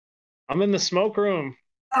 I'm in the smoke room.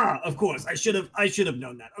 Of course. I should have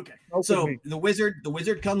known that. Okay. So the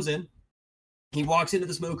wizard comes in. He walks into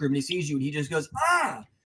the smoke room and he sees you and he just goes,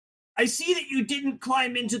 I see that you didn't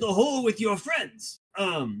climb into the hole with your friends.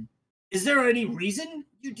 Is there any reason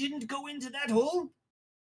you didn't go into that hole?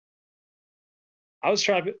 I was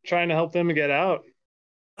trying to help them get out.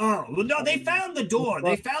 Oh, well, no, they found the door.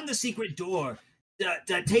 They found the secret door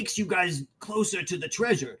that takes you guys closer to the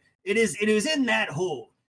treasure. It is in that hole.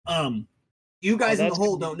 You guys in the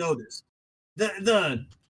hole don't know this.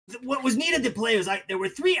 What was needed to play is there were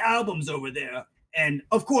 3 albums over there, and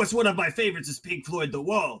of course one of my favorites is Pink Floyd The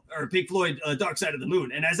Wall, or Pink Floyd Dark Side of the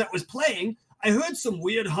Moon. And as that was playing, I heard some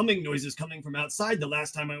weird humming noises coming from outside the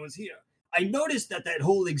last time I was here. I noticed that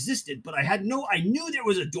hole existed, but I knew there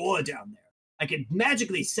was a door down there. I could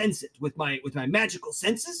magically sense it with my magical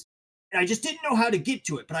senses, and I just didn't know how to get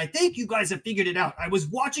to it. But I think you guys have figured it out. I was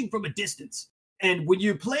watching from a distance, and when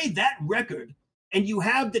you play that record and you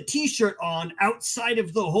have the t-shirt on outside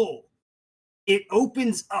of the hole, it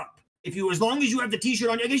opens up. As long as you have the t-shirt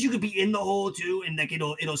on, I guess you could be in the hole too, and like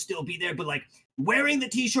it'll still be there. But like wearing the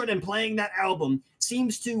t-shirt and playing that album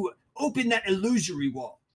seems to open that illusory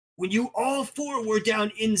wall. When you all 4 were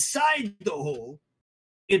down inside the hole,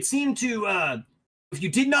 it seemed to, if you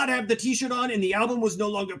did not have the t-shirt on and the album was no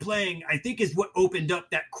longer playing, I think is what opened up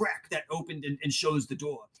that crack that opened and shows the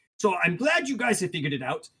door. So I'm glad you guys have figured it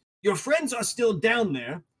out. Your friends are still down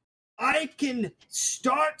there. I can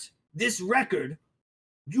start this record.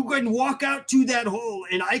 You can walk out to that hole,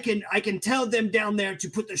 and I can tell them down there to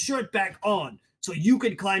put the shirt back on so you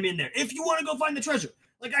can climb in there. If you want to go find the treasure.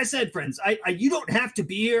 Like I said, friends, you don't have to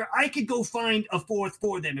be here. I could go find a 4th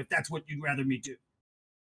for them if that's what you'd rather me do.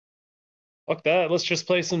 Fuck that. Let's just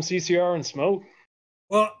play some CCR and smoke.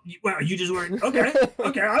 Well, you just weren't. Okay.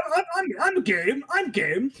 I'm game. I'm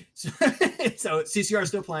game. So CCR is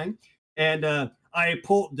still playing, and I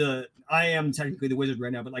am technically the wizard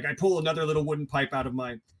right now, but like I pull another little wooden pipe out of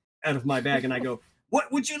my bag, and I go,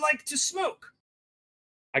 "What would you like to smoke?"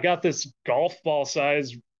 I got this golf ball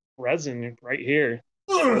size resin right here.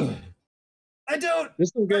 I don't. This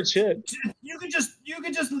is some good shit. You could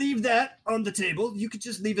just leave that on the table. You could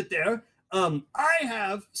just leave it there. I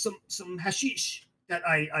have some hashish that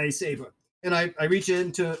I savor, and I reach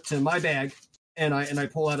into my bag, and I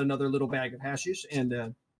pull out another little bag of hashish,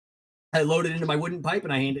 and I load it into my wooden pipe,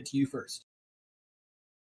 and I hand it to you first.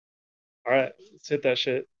 All right, let's hit that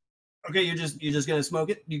shit. Okay, you're just gonna smoke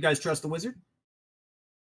it. You guys trust the wizard?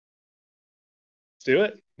 Let's do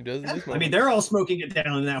it. Who does this? I mean, they're all smoking it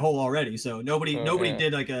down in that hole already, so nobody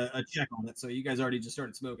did like a check on it. So you guys already just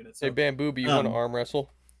started smoking it. So. Hey, Bamboo, you want to arm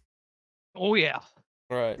wrestle? Oh yeah.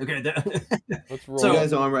 All right. Okay. Let's roll. So you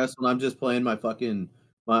guys arm wrestle. I'm just playing my fucking.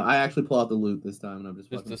 I actually pull out the loot this time, and I'm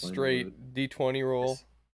just a straight D20 roll.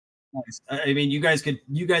 Nice. I mean, you guys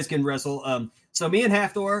can wrestle. So me and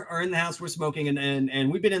Halfthor are in the house. We're smoking,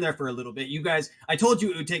 and we've been in there for a little bit. You guys, I told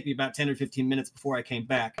you it would take me about 10 or 15 minutes before I came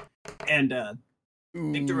back. And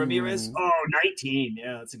Victor Ramirez, 19.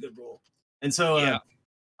 Yeah, that's a good roll. And so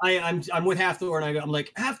I'm with Halfthor, and I'm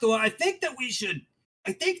like, Halfthor, I think that we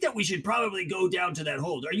should probably go down to that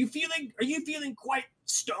hole. Are you feeling quite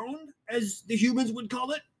stoned, as the humans would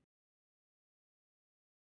call it?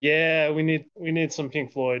 Yeah, we need some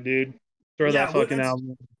Pink Floyd, dude. Throw that fucking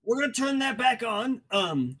album. We're gonna turn that back on.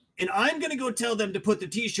 And I'm gonna go tell them to put the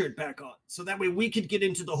t-shirt back on, so that way we could get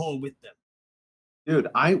into the hole with them. Dude,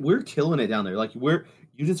 we're killing it down there. Like you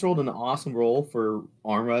just rolled an awesome roll for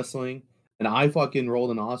arm wrestling, and I fucking rolled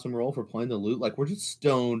an awesome roll for playing the loot. Like we're just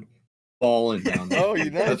stoned, balling down there. Oh,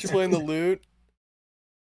 you're playing the loot.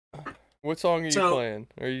 What song are you playing?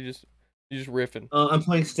 Or are you just riffing? I'm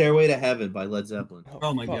playing "Stairway to Heaven" by Led Zeppelin.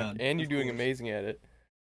 Oh my god! And you're doing amazing at it.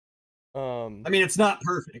 I mean, it's not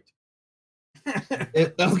perfect.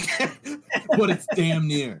 Okay, but it's damn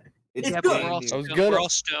near. It's good. We're all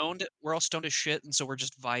stoned. We're all stoned as shit, and so we're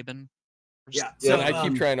just vibing. So I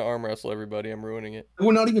keep trying to arm wrestle everybody. I'm ruining it.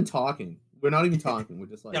 We're not even talking. We're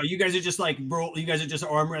just like. No, you guys are just like you guys are just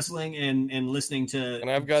arm wrestling and listening to. And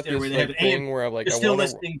I've got this like thing where I'm like, you're still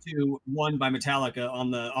listening to "One" by Metallica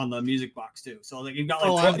on the music box too. So like you've got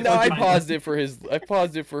like. I paused it for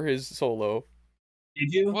his solo.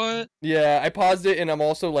 Did you? What? Yeah, I paused it, and I'm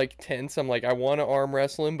also like tense. I'm like, I want to arm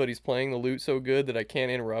wrestle him, but he's playing the loot so good that I can't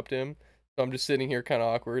interrupt him. So I'm just sitting here kind of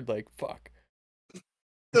awkward, like fuck.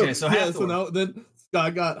 Okay, so now then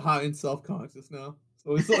Scott got hot and self-conscious now.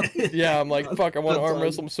 So he's like, yeah, I'm like, fuck, I want to arm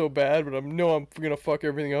wrestle him so bad, but I'm gonna fuck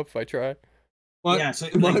everything up if I try. Yeah, so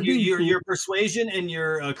like your persuasion and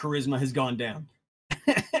your charisma has gone down,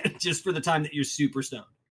 just for the time that you're super stoned.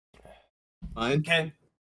 Fine. Okay.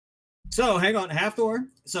 So hang on, Halfthor.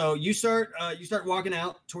 So you start walking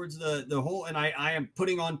out towards the hole, and I am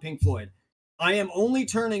putting on Pink Floyd. I am only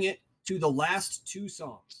turning it to the last 2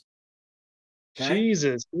 songs. Okay?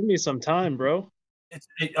 Jesus, give me some time, bro.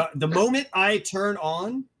 The moment I turn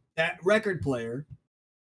on that record player,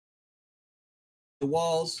 the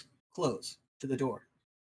walls close to the door.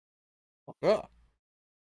 Oh.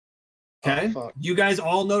 Okay, fuck. you guys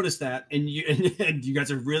all notice that, and you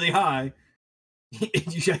guys are really high.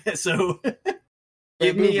 So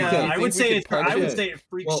give me. I would say it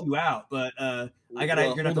freaks you out, but you're gonna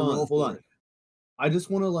have to roll for it. I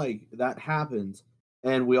just want to that happens,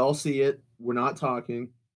 and we all see it. We're not talking.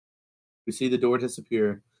 We see the door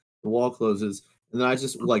disappear, the wall closes, and then I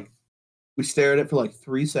just we stare at it for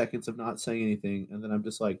 3 seconds of not saying anything, and then I'm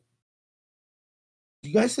just like, do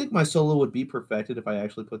you guys think my solo would be perfected if I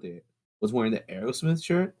actually was wearing the Aerosmith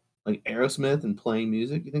shirt? Like Aerosmith and playing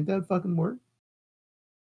music? You think that would fucking work?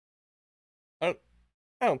 I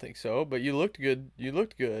don't think so, but you looked good. You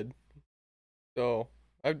looked good. So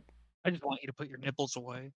I just want you to put your nipples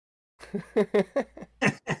away.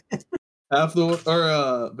 Bamboo,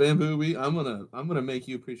 I'm gonna make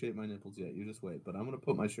you appreciate my nipples yet. You just wait, but I'm gonna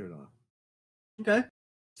put my shirt on. Okay.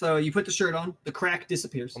 So you put the shirt on, the crack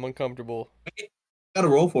disappears. I'm uncomfortable. Gotta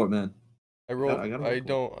roll for it, man.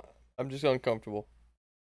 I'm just uncomfortable.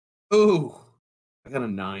 Oh, I got a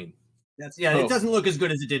 9. It doesn't look as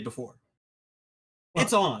good as it did before. Well,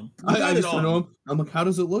 it's on. I just don't know. I'm like, how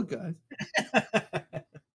does it look, guys?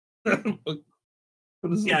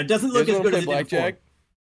 It doesn't look as good as it did before.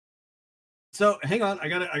 So hang on, I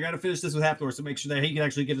gotta finish this with Halfthor, so make sure that he can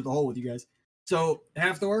actually get to the hole with you guys. So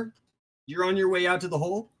Halfthor, you're on your way out to the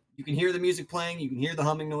hole. You can hear the music playing. You can hear the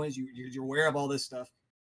humming noise. You're aware of all this stuff.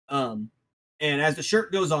 And as the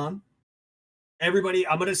shirt goes on, everybody,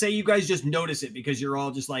 I'm gonna say you guys just notice it because you're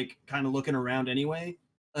all just kind of looking around anyway.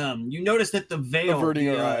 You notice that the veil, averting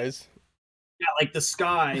our eyes. Yeah, the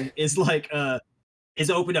sky is is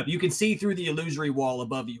opened up. You can see through the illusory wall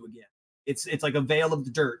above you again. It's like a veil of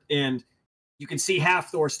the dirt, and you can see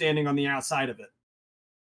Halfthor standing on the outside of it.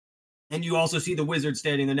 And you also see the wizard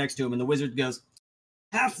standing there next to him, and the wizard goes,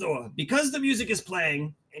 Halfthor, because the music is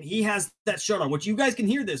playing, and he has that shirt on, which you guys can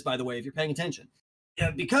hear this, by the way, if you're paying attention.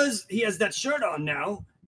 Yeah, because he has that shirt on now,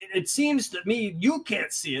 it seems to me, you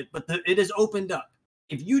can't see it, but it is opened up.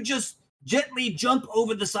 If you just gently jump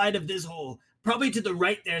over the side of this hole, probably to the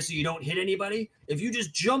right there so you don't hit anybody. If you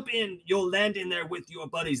just jump in, you'll land in there with your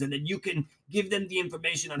buddies, and then you can give them the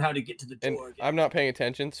information on how to get to the door. And I'm not paying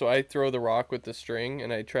attention, so I throw the rock with the string,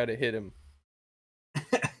 and I try to hit him.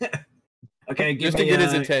 Okay, just to get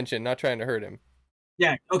his attention, not trying to hurt him.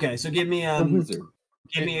 Yeah, okay, so give me a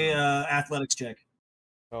athletics check.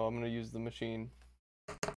 Oh, I'm gonna use the machine.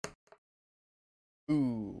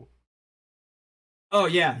 Ooh. Oh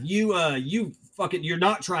yeah, you fucking, you're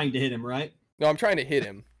not trying to hit him, right? No, I'm trying to hit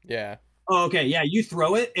him. Yeah. Oh, okay, yeah, you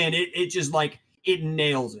throw it and it just it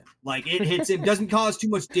nails him. It hits him, doesn't cause too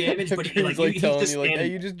much damage, but he's telling you hey,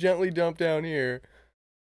 you just gently dump down here.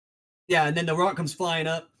 Yeah, and then the rock comes flying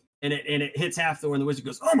up and it hits Halfthor, and the wizard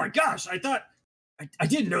goes, "Oh my gosh, I thought I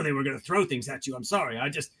didn't know they were gonna throw things at you. I'm sorry. Are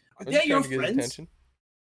they your friends?"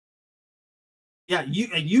 Yeah,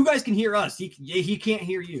 you guys can hear us. He can't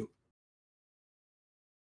hear you.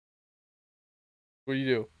 What do you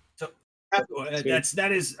do? So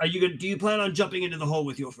that is. Are you gonna? Do you plan on jumping into the hole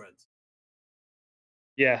with your friends?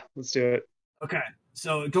 Yeah, let's do it. Okay,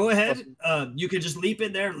 so go ahead. You can just leap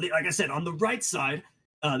in there, like I said, on the right side.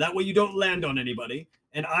 That way you don't land on anybody.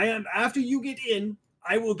 And after you get in,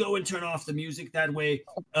 I will go and turn off the music. That way,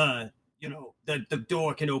 the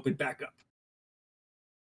door can open back up.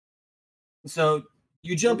 So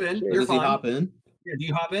you jump in. You're fine. Does he hop in? Yeah, do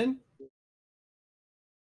you hop in?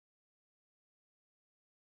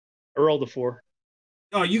 I rolled a 4.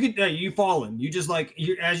 Oh, you can. You fall in. You just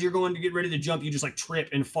as you're going to get ready to jump, you just trip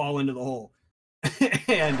and fall into the hole.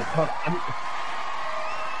 And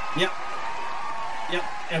yep.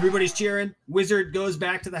 Everybody's cheering. Wizard goes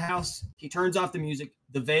back to the house. He turns off the music.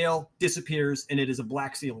 The veil disappears, and it is a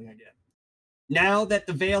black ceiling again. Now that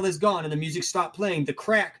the veil is gone and the music stopped playing, the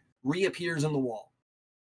crack reappears on the wall.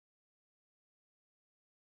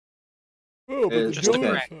 Oh, but just a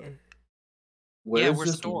crack. Where's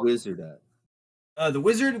this wizard at? The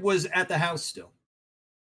wizard was at the house still.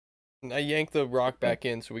 I yanked the rock back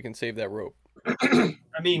in so we can save that rope. I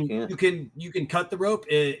mean, you can cut the rope.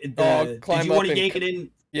 I'll climb did you want to yank it in?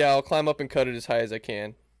 Yeah, I'll climb up and cut it as high as I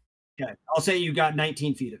can. Okay, I'll say you got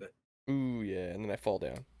 19 feet of it. Ooh, yeah, and then I fall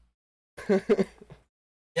down.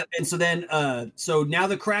 Yep, and so then, so now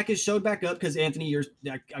the crack is showed back up because Anthony,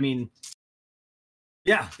 the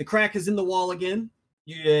crack is in the wall again.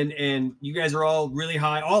 And you guys are all really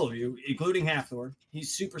high, all of you, including Halfthor.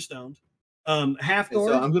 He's super stoned. Halfthor.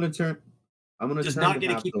 So I'm gonna just not get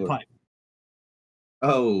to keep the pipe.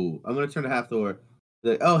 Oh, I'm gonna turn to Halfthor.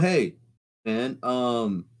 Oh, hey, man.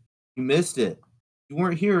 You missed it. You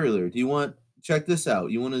weren't here earlier. Do you want? Check this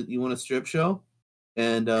out. You want a strip show?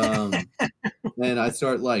 And and I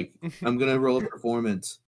start I'm gonna roll a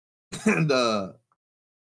performance, And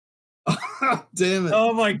damn it.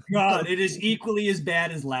 Oh my god, it is equally as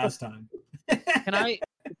bad as last time. Can I,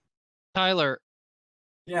 Tyler?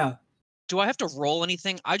 Yeah. Do I have to roll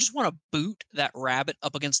anything? I just want to boot that rabbit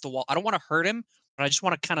up against the wall. I don't want to hurt him, but I just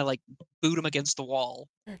want to kind of like boot him against the wall.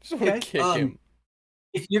 Just want to kick him.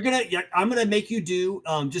 If you're gonna, I'm gonna make you do.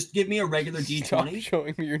 Just give me a regular D20. Stop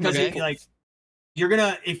showing me your Because nipples. you're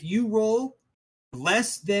gonna, if you roll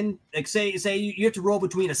less than, like, say you have to roll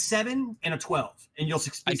between a 7 and a 12, and you'll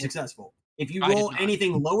be successful. If you roll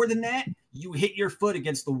anything lower than that, you hit your foot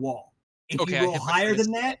against the wall. If you roll higher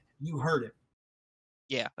than that, you hurt it.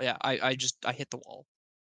 Yeah. I hit the wall.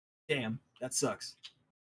 Damn, that sucks.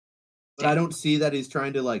 But I don't see that he's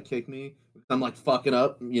trying to like kick me. I'm like fucking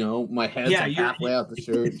up, my head's like halfway out the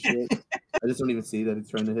shirt and shit. I just don't even see that he's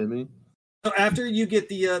trying to hit me. So after you get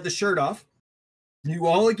the shirt off, you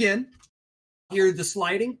all again hear the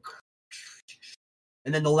sliding,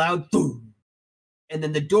 and then the loud boom, and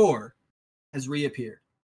then the door has reappeared.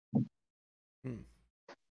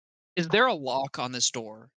 Is there a lock on this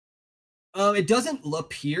door? It doesn't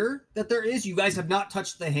appear that there is. You guys have not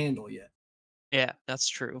touched the handle yet. Yeah, that's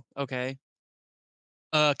true. Okay.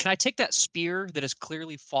 Can I take that spear that has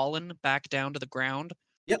clearly fallen back down to the ground?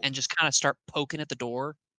 Yep. And just kind of start poking at the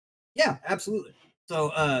door? Yeah, absolutely.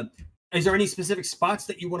 So, is there any specific spots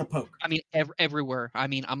that you want to poke? I mean, everywhere. I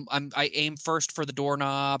mean, I aim first for the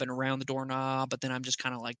doorknob and around the doorknob, but then I'm just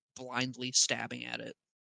kind of like blindly stabbing at it.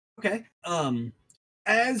 Okay.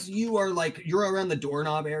 As you are you're around the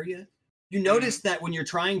doorknob area, you notice that when you're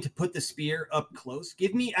trying to put the spear up close,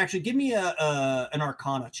 give me an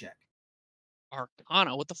Arcana check.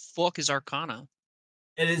 Arcana? What the fuck is Arcana?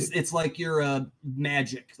 It's like your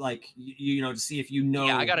magic, like to see if you know.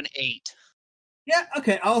 Yeah, I got an 8. Yeah,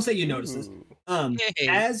 okay. I'll say you notice this.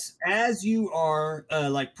 As you are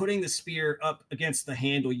putting the spear up against the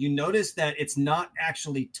handle, you notice that it's not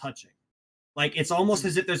actually touching. Like it's almost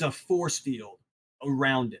as if there's a force field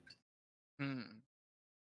around it.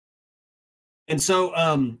 And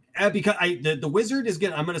so because the wizard is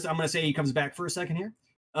gonna I'm gonna say he comes back for a second here.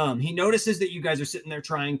 He notices that you guys are sitting there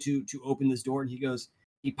trying to open this door, and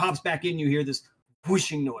he pops back in. You hear this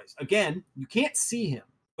whooshing noise. Again, you can't see him,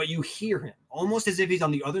 but you hear him, almost as if he's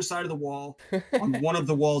on the other side of the wall, on one of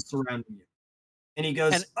the walls surrounding you. And he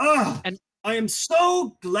goes, I am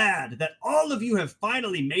so glad that all of you have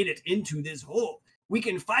finally made it into this hole. We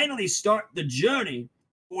can finally start the journey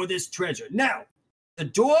for this treasure. Now, the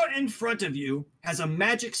door in front of you has a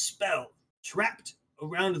magic spell trapped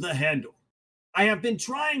around the handle. I have been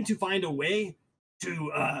trying to find a way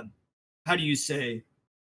to,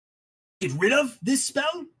 get rid of this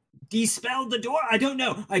spell? Dispel the door? I don't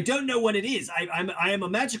know. I don't know what it is. I am a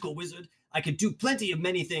magical wizard. I can do plenty of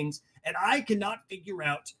many things, and I cannot figure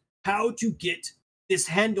out how to get this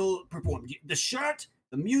handle performed. The shirt,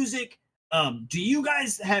 the music. Do you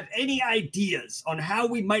guys have any ideas on how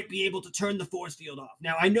we might be able to turn the force field off?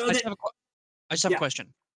 Now, I know that... I just have a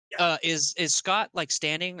question. Yeah. Is Scott like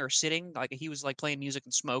standing or sitting? Like he was like playing music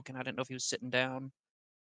and smoke, and I didn't know if he was sitting down.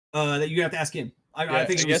 That you have to ask him. I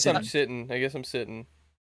guess I'm sitting.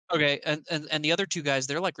 Okay, and the other two guys,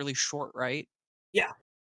 they're like really short, right? Yeah.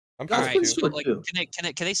 I'm all right. so, like,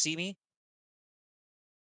 can they see me?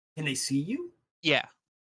 Can they see you? Yeah.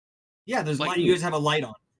 Yeah, there's light. You guys have a light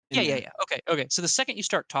on. Yeah. Okay. So the second you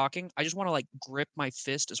start talking, I just want to like grip my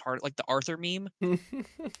fist as hard, like the Arthur meme.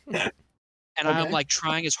 And I'm like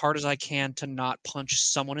trying as hard as I can to not punch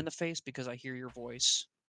someone in the face because I hear your voice.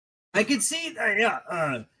 I can see,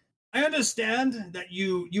 I understand that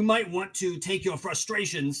you might want to take your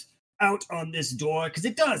frustrations out on this door because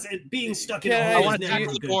it does. Being stuck in a hole. I want to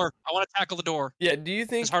tackle the door. I want to tackle the door. Yeah. Do you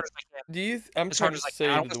think? As hard as I can. I'm trying to say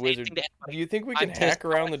to the wizard. Do you think we can hack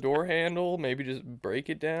around the door handle? Maybe just break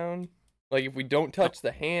it down. Like if we don't touch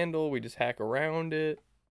the handle, we just hack around it.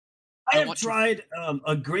 I have tried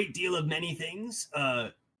a great deal of many things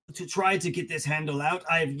to try to get this handle out.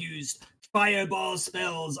 I have used fireball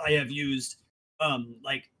spells. I have used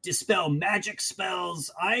dispel magic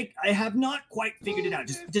spells. I have not quite figured it out.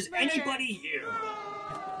 Does anybody here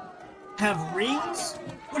have rings?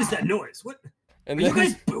 What is that noise? What? Are you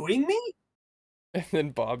guys booing me? And then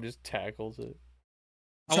Bob just tackles it.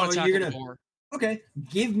 I want to tackle the door. Okay,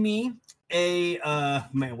 give me a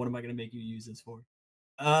man. What am I gonna make you use this for?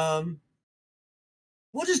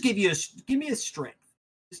 We'll just give me a strength.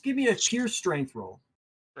 Just give me a pure strength roll.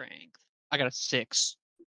 Strength. I got a 6.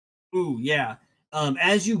 Ooh, yeah.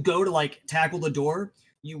 As you go to tackle the door,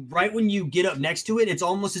 right when you get up next to it, it's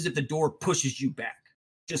almost as if the door pushes you back.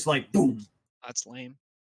 Just like boom. That's lame.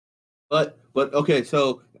 But okay,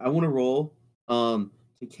 so I want to roll to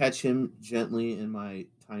catch him gently in my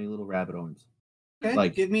tiny little rabbit arms. Okay,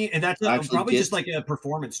 Like, give me, and that's probably just like a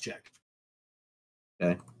performance check.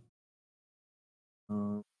 Okay.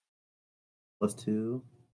 +2.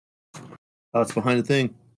 Oh, it's behind the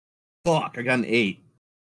thing. Fuck, I got an 8.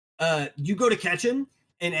 You go to catch him,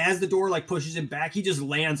 and as the door like pushes him back, he just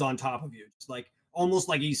lands on top of you. It's like almost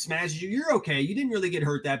like he smashes you. You're okay. You didn't really get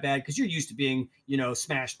hurt that bad because you're used to being,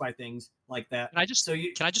 smashed by things like that. Can I just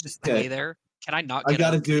okay. lay there? Can I not get I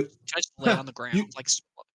gotta up? do. Can I just lay on the ground, like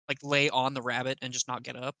lay on the rabbit and just not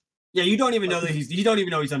get up? Yeah, you don't even know that you don't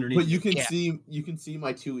even know he's underneath. But you can see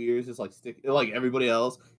my 2 ears just like stick, like everybody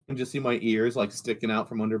else can just see my ears like sticking out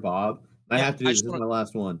from under Bob. I have to do this. This is my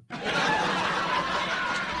last one.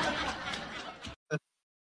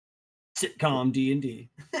 Sitcom D&D.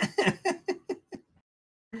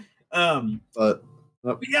 But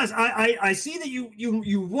yes, I see that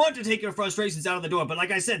you want to take your frustrations out of the door, but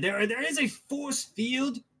like I said, there is a force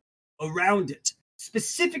field around it,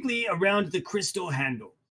 specifically around the crystal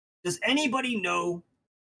handle. Does anybody know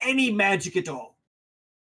any magic at all?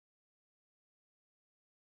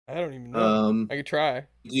 I don't even know. I could try.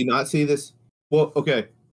 Do you not see this? Well, okay.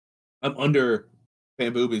 I'm under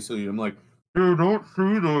Bambooby, so I'm like, you don't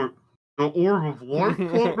see the orb of light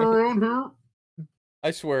floating around here?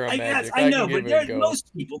 I swear I'm magic. Yes, I know, but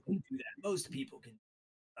most people can do that. Most people can.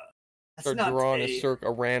 Start drawing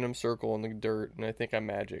a random circle in the dirt, and I think I'm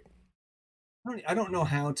magic. I don't know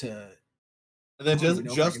how to. And then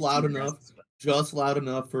just loud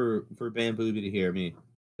enough for Bambooby to hear me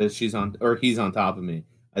that he's on top of me.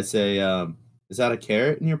 I say, is that a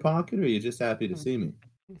carrot in your pocket, or are you just happy to see me?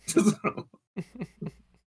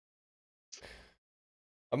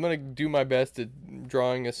 I'm gonna do my best at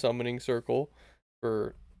drawing a summoning circle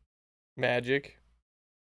for magic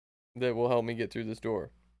that will help me get through this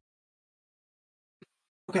door.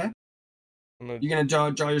 Okay. You're gonna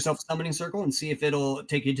draw yourself a summoning circle and see if it'll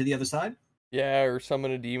take you to the other side? Yeah, or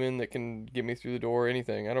summon a demon that can get me through the door.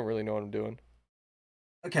 Anything. I don't really know what I'm doing.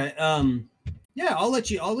 Okay. Yeah, I'll let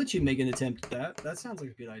you make an attempt at that. That sounds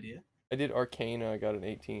like a good idea. I did Arcana. I got an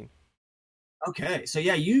 18. Okay, so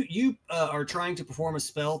yeah, you are trying to perform a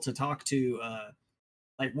spell to talk to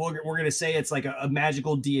like we're gonna say it's like a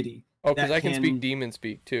magical deity. Oh, because I can speak demon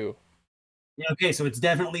speak too. Yeah. Okay, so it's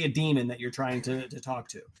definitely a demon that you're trying to talk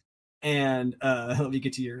to. And let me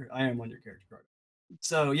get to your. I am on your character card.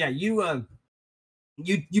 So yeah, you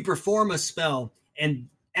perform a spell, and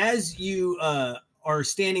as you are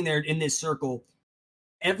standing there in this circle,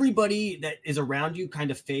 everybody that is around you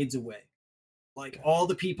kind of fades away. Like all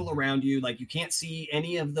the people around you, like you can't see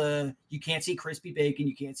you can't see Crispy Bacon,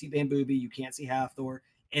 you can't see Bambooby, you can't see Half-Thor,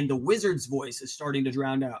 and the wizard's voice is starting to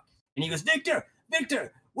drown out. And he goes, Victor,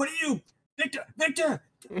 what are you, Victor,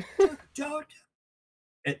 George?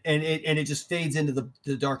 And it just fades into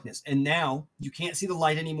the darkness. And now you can't see the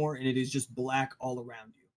light anymore, and it is just black all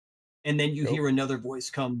around you. And then you hear another voice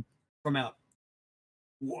come from out.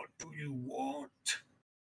 What do you want?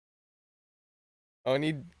 Oh, I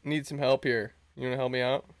need some help here. You want to help me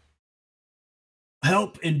out?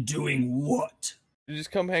 Help in doing what? You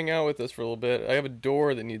just come hang out with us for a little bit. I have a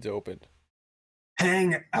door that needs opened.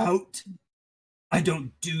 Hang out? I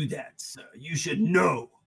don't do that, sir. You should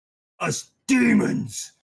know. Us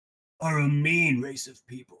demons are a mean race of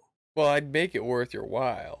people. Well, I'd make it worth your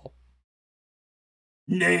while.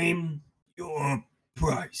 Name your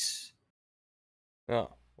price.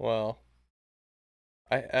 Oh, well.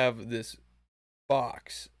 I have this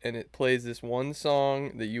box, and it plays this one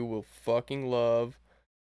song that you will fucking love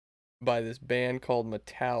by this band called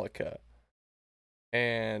Metallica.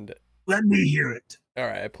 And let me hear it. All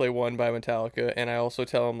right, I play one by Metallica, and I also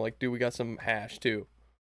tell him, like, dude, we got some hash too.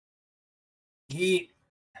 I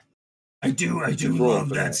do love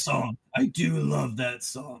that song. I do love that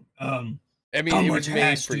song. I mean, it was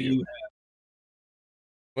made for you.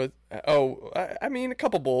 But I mean, a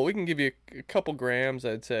couple bowl. We can give you a couple grams,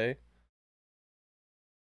 I'd say.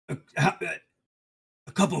 A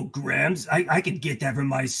couple grams? I could get that from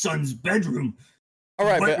my son's bedroom. All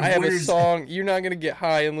right, but I have a song. You're not gonna get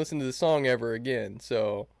high and listen to the song ever again.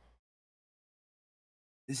 So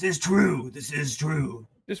this is true.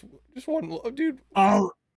 Just one, dude.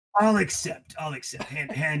 I'll accept.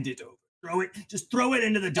 Hand it over. Throw it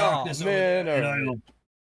into the darkness. Oh, man, and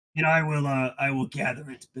I will gather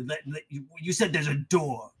it. But you said there's a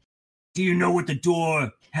door. Do you know what the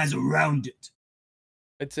door has around it?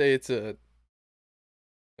 I'd say it's a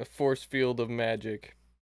force field of magic.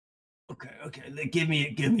 Okay. Give me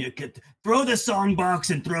a throw the song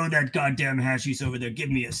box and throw that goddamn hashies over there. Give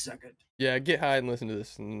me a second. Yeah, get high and listen to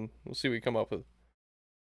this, and we'll see what we come up with.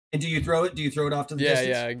 And do you throw it? Do you throw it off to the distance?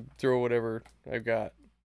 Yeah, I throw whatever I've got.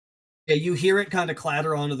 Yeah, you hear it kind of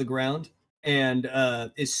clatter onto the ground, and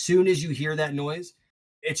as soon as you hear that noise,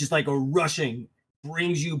 it's just like a rushing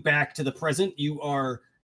brings you back to the present. You are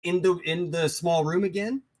in the small room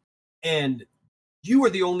again, and you are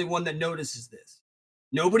the only one that notices this.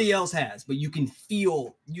 Nobody else has, but you can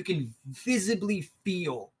visibly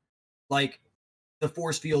feel like the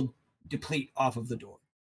force field deplete off of the door.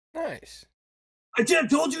 Nice. I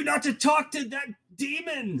told you not to talk to that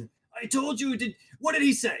demon. I told you. What did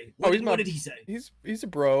he say? What did he say? He's a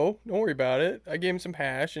bro. Don't worry about it. I gave him some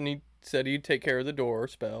hash, and he said he'd take care of the door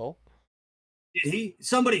spell. Did he?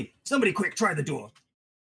 Somebody, quick, try the door.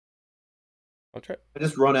 I'll try. I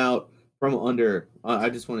just run out from under. I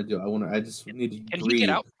just want to do. I just need to breathe. Can you get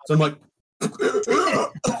out? So I'm like,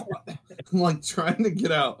 I'm like trying to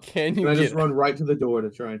get out. Can you? And I just run right to the door to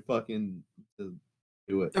try and fucking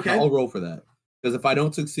do it. Okay. I'll roll for that because if I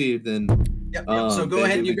don't succeed, then Yep. So go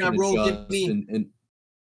ahead. You're gonna roll. Give me. And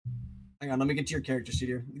Hang on. Let me get to your character sheet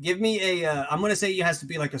here. Give me a. I'm gonna say it has to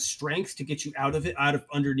be like a strength to get you out of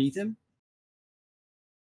underneath him.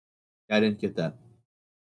 I didn't get that.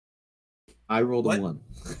 I rolled a 1.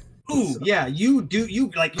 Ooh, yeah, you do. You're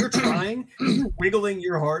trying, you're wiggling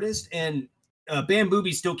your hardest, and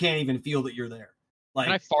Bambooby still can't even feel that you're there. Like,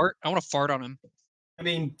 Can I fart? I want to fart on him. I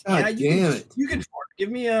mean, God yeah, you can fart.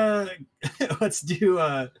 Give me a. Let's just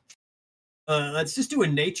do a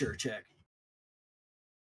nature check.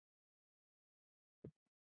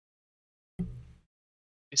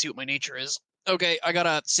 You see what my nature is. Okay, I got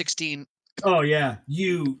a 16. Oh yeah,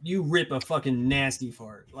 you rip a fucking nasty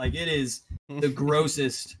fart. Like it is the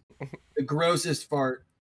grossest, fart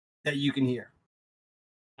that you can hear.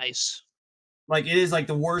 Nice. Like it is like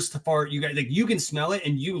the worst fart you guys. Like you can smell it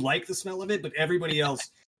and you like the smell of it, but everybody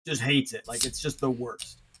else just hates it. Like it's just the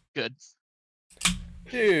worst. Good.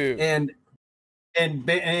 Dude. And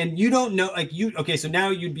you don't know. Like you. Okay, so now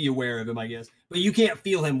you'd be aware of him, I guess, but you can't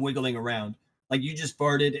feel him wiggling around. Like you just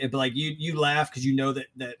farted, but like you laugh because you know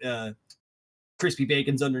that crispy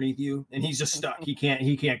bacon's underneath you, and he's just stuck. He can't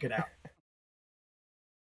get out.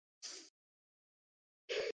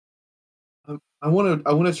 I want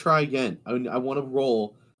to try again. I want to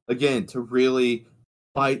roll again to really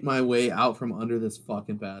fight my way out from under this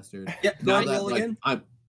fucking bastard. Yep. Now that roll again. I've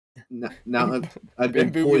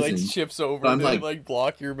been poisoned. Like shifts over I'm to like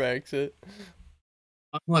block your exit.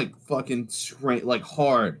 I'm like fucking straight, like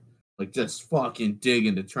hard, like just fucking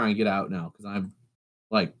digging to try and get out now because I'm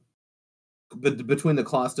like between the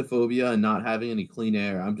claustrophobia and not having any clean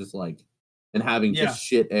air, I'm just like and having just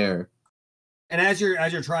shit air. And as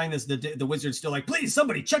you're trying this, the wizard's still like, please,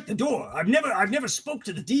 somebody check the door. I've never spoke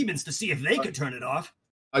to the demons to see if they could turn it off.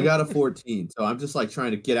 I got a 14, so I'm just like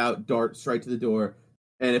trying to get out, dart straight to the door,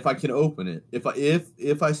 and if I can open it,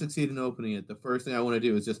 if I succeed in opening it, the first thing I want to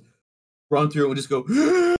do is just run through and just go.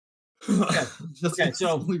 Okay,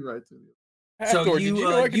 so right to you. So did you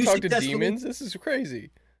know I can talk to demons? This is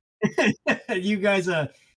crazy. You guys,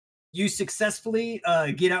 you successfully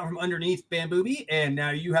get out from underneath Bambooby, and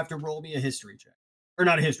now you have to roll me a history check. Or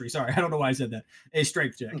not a history, sorry. I don't know why I said that. A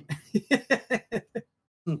strength check.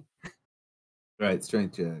 Right,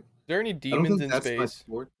 strength check. Is there any demons in space?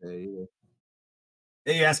 Are you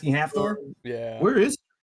asking Halfthor? Yeah. Where is?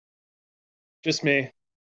 Just me.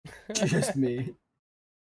 Just me.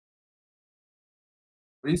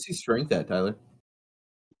 Where do you see strength at, Tyler?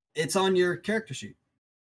 It's on your character sheet.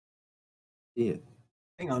 Yeah.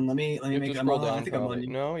 Hang on, let me make. Scroll down. I think I'm on you.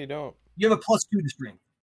 No, you don't. You have a +2 to strength.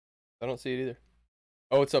 I don't see it either.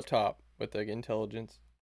 Oh, it's up top with like intelligence.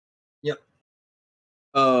 Yep.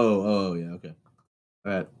 Oh, yeah, okay.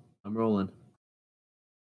 All right, I'm rolling.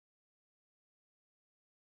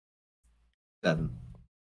 7.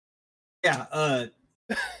 Yeah,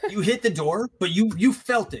 you hit the door, but you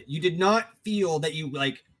felt it. You did not feel that you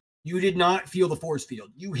did not feel the force field.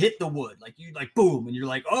 You hit the wood, like you boom, and you're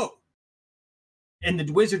like, oh. And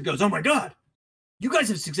the wizard goes, oh my god, you guys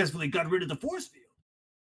have successfully got rid of the force field.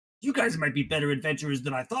 You guys might be better adventurers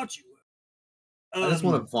than I thought you were. I just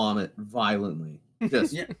want to vomit violently.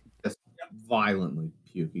 Just violently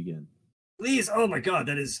puke again. Please, oh my god,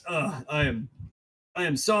 that is I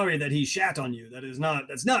am sorry that he shat on you.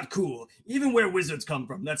 That's not cool. Even where wizards come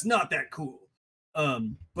from, that's not that cool.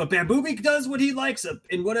 But Bambooby does what he likes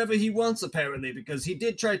and whatever he wants, apparently, because he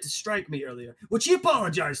did try to strike me earlier, which he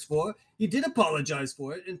apologized for. He did apologize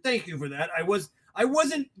for it, and thank you for that. I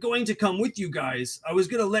wasn't going to come with you guys. I was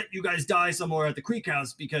going to let you guys die somewhere at the Creek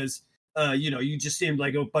House because, you just seemed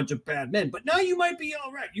like a bunch of bad men. But now you might be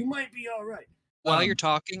all right. While you're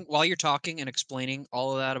talking and explaining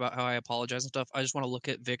all of that about how I apologize and stuff, I just want to look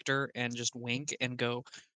at Victor and just wink and go,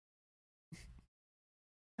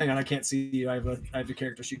 Hang on, I can't see you. I have your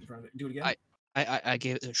character sheet in front of it. Do it again. I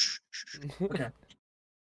gave it a shh. Okay.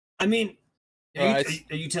 I mean, are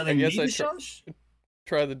you telling me to shush?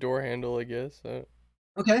 Try the door handle, I guess.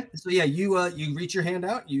 Okay, so yeah, you reach your hand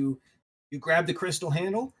out, you grab the crystal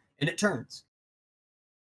handle, and it turns.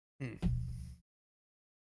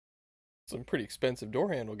 Some pretty expensive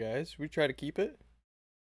door handle, guys. We try to keep it.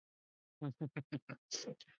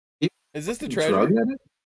 Is this the treasure?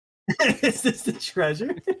 Is this the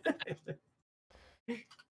treasure?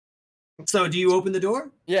 So, do you open the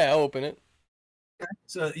door? Yeah, I'll open it. Okay.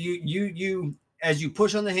 So you as you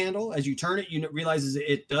push on the handle, as you turn it, you realize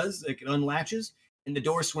it unlatches, and the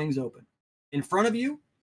door swings open. In front of you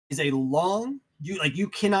is a long, you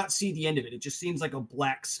cannot see the end of it. It just seems like a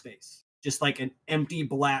black space, just like an empty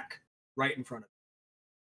black right in front of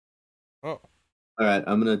you. Oh. All right,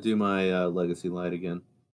 I'm gonna do my legacy light again.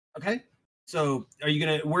 Okay. So,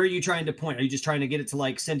 where are you trying to point? Are you just trying to get it to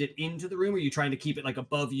like send it into the room, or are you trying to keep it like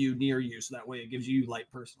above you, near you, so that way it gives you light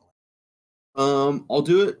personally? I'll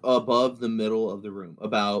do it above the middle of the room.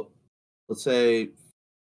 About, let's say,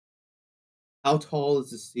 how tall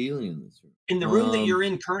is the ceiling in this room? In the room that you're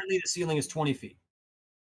in currently, the ceiling is 20 feet.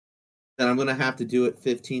 Then I'm gonna have to do it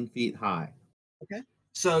 15 feet high. Okay.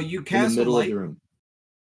 So you cast in the middle a light. of the room.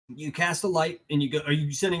 You cast a light, and you go. Are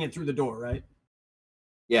you sending it through the door, right?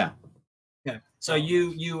 Yeah. Okay. So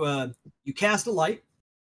you cast a light,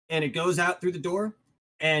 and it goes out through the door,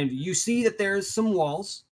 and you see that there's some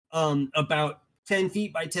walls, about 10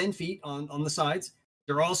 feet by 10 feet on the sides.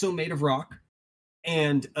 They're also made of rock,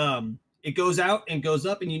 and it goes out and goes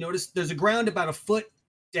up, and you notice there's a ground about a foot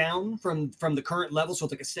down from the current level, so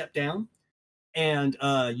it's like a step down, and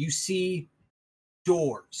you see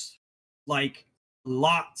doors, like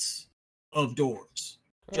lots of doors.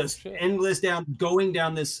 Just endless going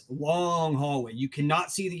down this long hallway. You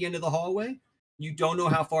cannot see the end of the hallway. You don't know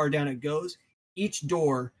how far down it goes. Each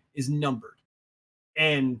door is numbered.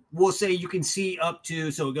 And we'll say you can see up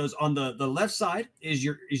to, so it goes on the left side is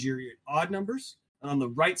your odd numbers, and on the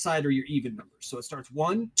right side are your even numbers. So it starts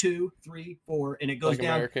 1, 2, 3, 4, and it goes like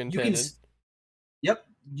down. American intended.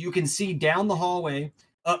 You can see down the hallway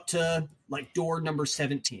up to like door number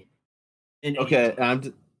 17. Okay, I'm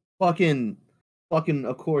just, fucking.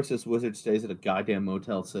 Of course, this wizard stays at a goddamn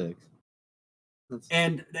Motel 6.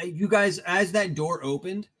 And you guys, as that door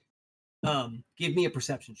opened, give me a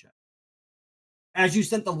perception check. As you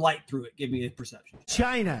sent the light through it, give me a perception check.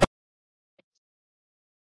 China.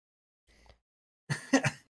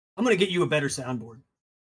 I'm going to get you a better soundboard.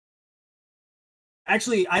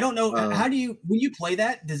 Actually, I don't know. How do you, when you play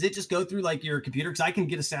that, does it just go through like your computer? Because I can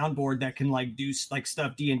get a soundboard that can like do like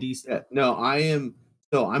stuff, DnD stuff. Yeah, no,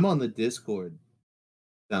 I'm on the Discord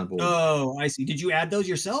soundboard. Oh, I see. Did you add those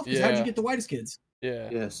yourself? Because how'd you get the whitest kids? Yeah.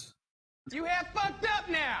 Yes. You have fucked up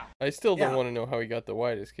now. I still don't want to know how he got the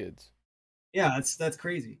whitest kids. Yeah, that's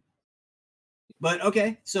crazy. But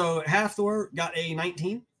okay, so Half-Thor got a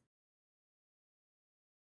 19.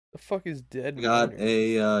 The fuck is dead? Got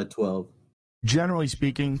a 12. Generally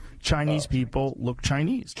speaking, Chinese people look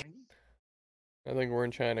Chinese. I think we're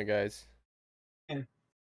in China, guys. Okay.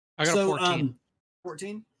 I got a 14.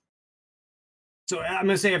 14? So I'm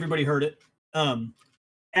going to say everybody heard it.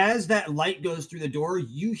 As that light goes through the door,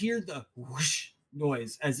 you hear the whoosh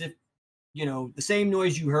noise, as if, the same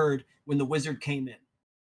noise you heard when the wizard came in.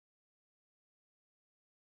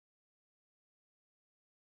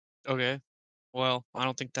 Okay. Well, I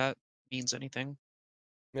don't think that means anything.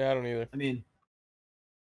 Yeah, I don't either. I mean,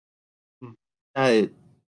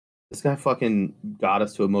 this guy fucking got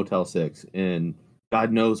us to a Motel 6, and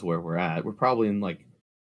God knows where we're at. We're probably in like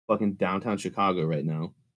fucking downtown Chicago right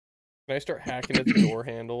now. Can I start hacking at the door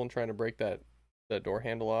handle and trying to break that door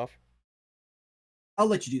handle off? I'll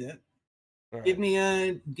let you do that. Right. Give me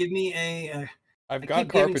a. I've got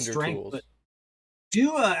carpenter tools.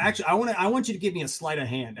 But actually, I want you to give me a sleight of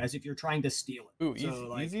hand, as if you're trying to steal it. Ooh,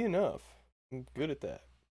 easy enough. I'm good at that.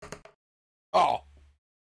 Oh.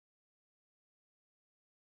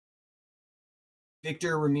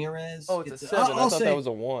 Victor Ramirez. Oh, it's a 7. I thought that was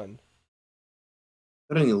a 1.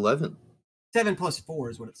 I got an 11. 7 plus 4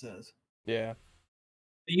 is what it says. Yeah.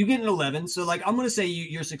 You get an 11, so like I'm gonna say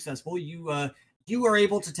you're successful. You are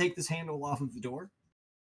able to take this handle off of the door,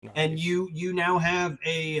 nice. And you now have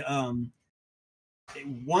a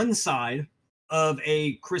one side of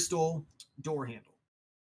a crystal door handle.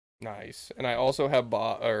 Nice, and I also have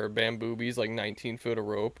bamboobies, like 19 foot of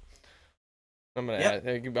rope. I'm gonna add.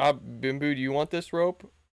 Hey, Bamboo, do you want this rope?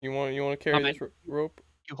 You want to carry this rope?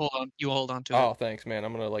 You hold on to it. Oh, thanks, man.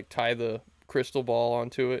 I'm gonna like tie the crystal ball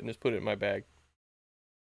onto it and just put it in my bag.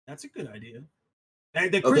 That's a good idea.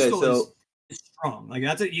 The crystal strong. Like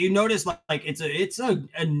that's it. You notice like it's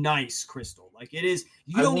a nice crystal. Like it is.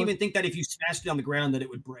 You don't even think that if you smashed it on the ground that it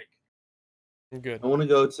would break. Good. I want to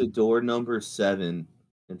go to door number 7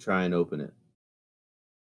 and try and open it.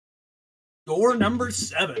 Door number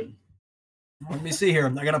 7. Let me see here.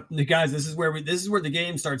 I gotta, guys. This is where the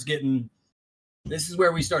game starts getting. This is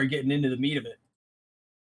where we start getting into the meat of it.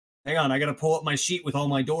 Hang on, I gotta pull up my sheet with all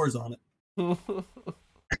my doors on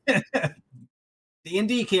it.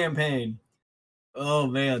 DnD campaign. Oh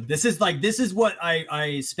man, this is what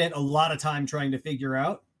I spent a lot of time trying to figure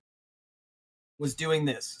out. Was doing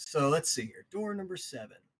this. So let's see here. Door number 7.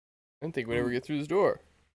 I don't think we'd ever get through this door.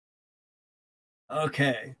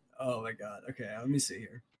 Okay. Oh my god. Okay, let me see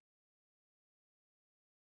here.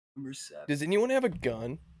 Number 7. Does anyone have a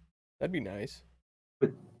gun? That'd be nice. I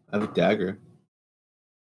have a dagger.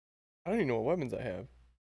 I don't even know what weapons I have.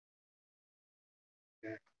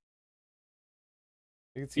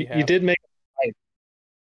 You can see You did make a pipe.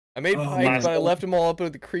 I made Oh, pipes, but I nice. left them all up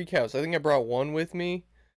at the creek house. I think I brought one with me.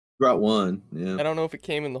 Brought one. Yeah. I don't know if it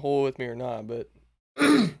came in the hole with me or not, but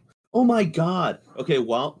Oh my god. Okay,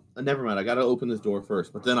 well, never mind. I gotta open this door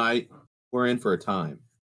first. But then we're in for a time.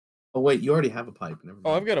 Oh wait, you already have a pipe. Never mind.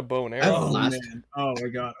 oh, I've got a bow and I have arrow. glass. Man. Oh my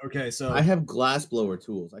god. Okay, so I have glass blower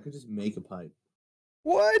tools. I could just make a pipe.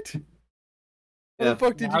 What? How Yeah. the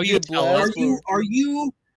fuck did Now you you get tell blast us. are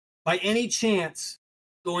you by any chance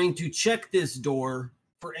going to check this door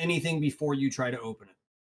for anything before you try to open it?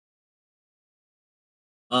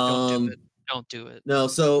 Don't do it. Don't do it. No,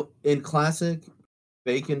 so in classic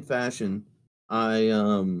Bacon fashion, I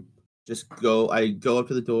go up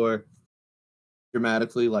to the door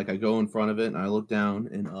dramatically, like I go in front of it and I look down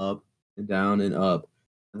and up and down and up.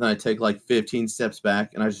 And then I take like 15 steps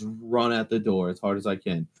back and I just run at the door as hard as I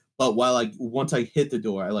can. But once I hit the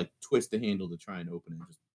door, I like twist the handle to try and open it.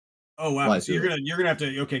 Just Oh wow! fly So through you're gonna have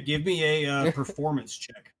to give me a performance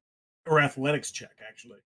check or athletics check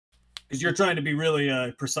actually, because you're trying to be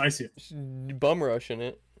really precise here. bum rushing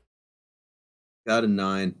it? got a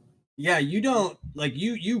 9. Yeah, you don't like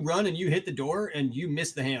you run and you hit the door and you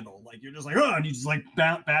miss the handle. Like you're just like oh, and you just like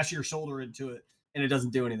bash your shoulder into it and it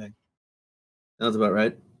doesn't do anything. Sounds about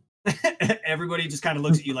right. Everybody just kind of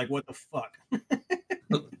looks at you like what the fuck?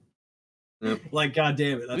 Yep. Like god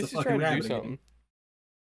damn it, At that's a least he's fucking trying to do rabbit. something.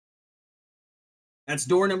 That's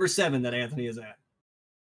door number 7 that Anthony is at.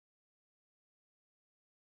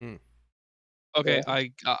 Okay,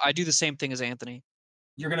 I do the same thing as Anthony.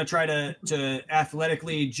 You're gonna try to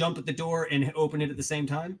athletically jump at the door and open it at the same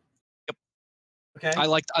time. Yep. Okay. I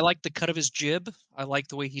like the cut of his jib. I like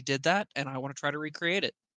the way he did that, and I want to try to recreate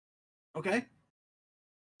it. Okay.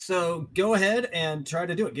 So go ahead and try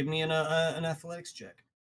to do it. Give me an athletics check.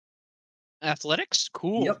 Athletics,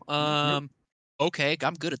 cool. Yep. Okay,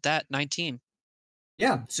 I'm good at that. 19.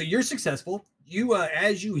 Yeah. So you're successful. You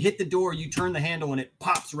as you hit the door, you turn the handle and it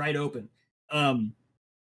pops right open.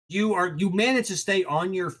 You manage to stay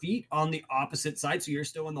on your feet on the opposite side, so you're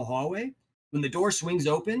still in the hallway. When the door swings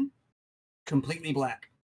open, completely black.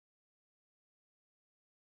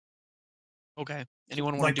 Okay.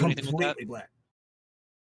 Anyone want Like to do anything with that? completely black.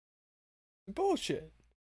 Bullshit.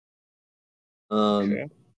 Okay.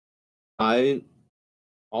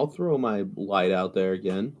 I'll throw my light out there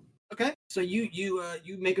again. Okay. So you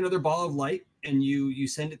make another ball of light and you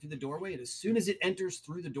send it through the doorway, and as soon as it enters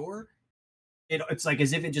through the door, it's like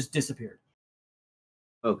as if it just disappeared.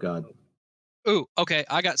 Oh god. Ooh, okay.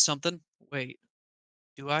 I got something. Wait,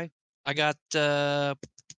 do I? I got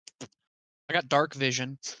dark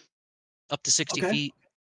vision, up to 60 Okay. feet.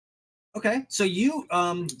 Okay, so you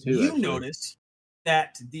actually. notice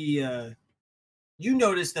that the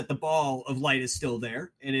ball of light is still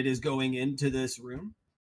there and it is going into this room.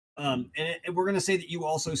 And we're gonna say that you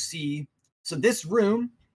also see. So this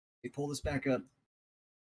room, let me pull this back up.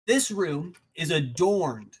 This room is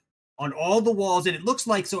adorned on all the walls, and it looks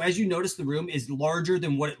like so. As you notice, the room is larger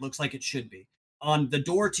than what it looks like it should be. On the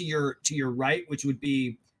door to your right, which would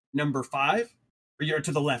be number 5. Or you're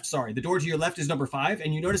to the left, sorry. The door to your left is number 5,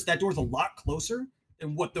 and you notice that door is a lot closer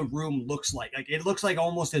than what the room looks like. Like it looks like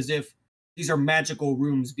almost as if these are magical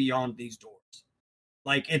rooms beyond these doors.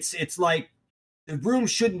 Like it's like the room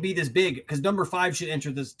shouldn't be this big because number 5 should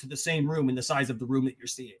enter this to the same room in the size of the room that you're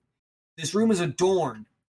seeing. This room is adorned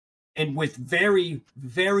and with very,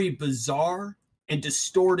 very bizarre and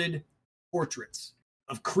distorted portraits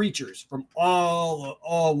of creatures from all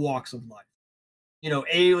walks of life. You know,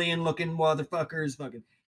 alien-looking motherfuckers, fucking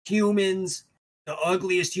humans, the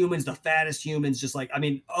ugliest humans, the fattest humans, just like, I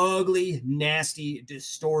mean, ugly, nasty,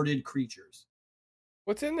 distorted creatures.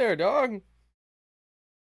 What's in there, dog?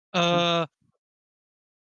 I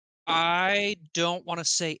I don't want to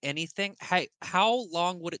say anything. How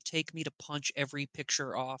long would it take me to punch every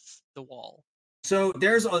picture off the wall? So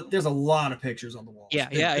there's a lot of pictures on the walls. Yeah,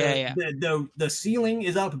 yeah. The ceiling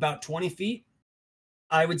is up about 20 feet.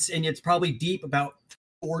 I would say, and it's probably deep about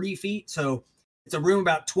 40 feet. So it's a room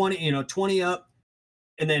about 20 up,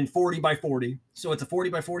 and then 40 by 40. So it's a 40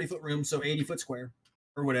 by 40 foot room, so 80 foot square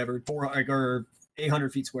or whatever, or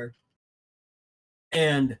 800 feet square.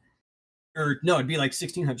 And no, it'd be like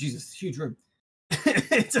 1600. Jesus, it's a huge room.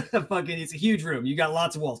 it's a huge room. You got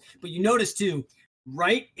lots of walls. But you notice too,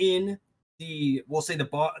 right in we'll say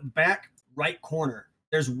the back right corner,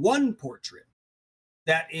 there's one portrait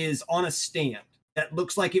that is on a stand that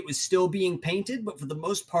looks like it was still being painted, but for the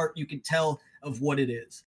most part, you can tell of what it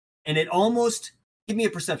is. And it almost, give me a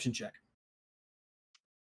perception check.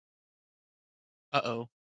 Uh-oh.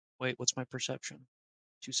 Wait, what's my perception?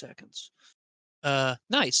 2 seconds.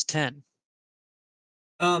 Nice, 10.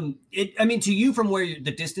 To you from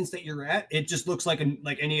the distance that you're at, it just looks like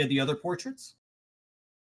any of the other portraits.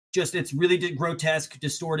 Just it's really grotesque,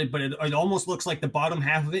 distorted, but it almost looks like the bottom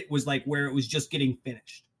half of it was like where it was just getting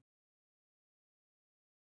finished.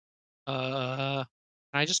 Can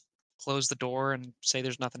I just close the door and say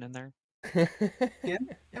there's nothing in there? Yeah.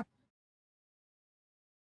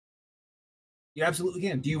 You absolutely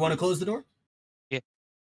can. Do you want to close the door? Yeah.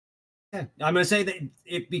 Yeah. I'm going to say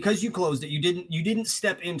that because you closed it, you didn't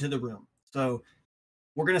step into the room. So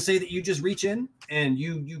we're going to say that you just reach in and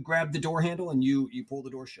you grab the door handle and you pull the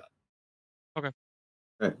door shut. Okay.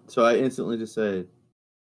 All right. So I instantly just say,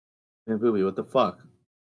 "Man, Booby, what the fuck?"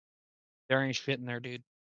 There ain't shit in there, dude.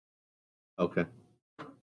 Okay.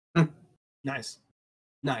 Nice.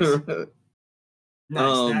 Nice. That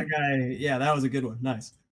guy, yeah, that was a good one.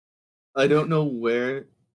 Nice. I don't know where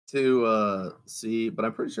to see, but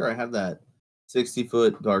I'm pretty sure I have that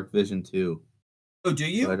 60-foot dark vision too. Oh, do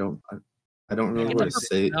you? So I don't remember where to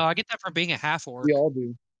say. No, I get that from being a half orc. We all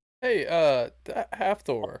do. Hey, Half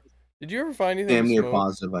Thor, did you ever find anything? Damn near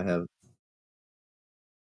positive I have.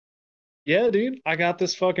 Yeah, dude, I got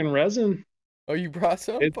this fucking resin. Oh, you brought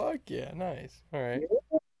some? Fuck yeah, nice. All right.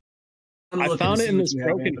 I found it in this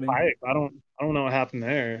broken pipe. I don't know what happened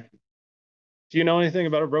there. Do you know anything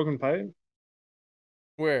about a broken pipe?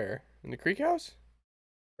 Where? In the creek house?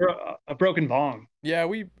 Or a broken bong. Yeah,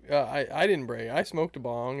 I didn't break. I smoked a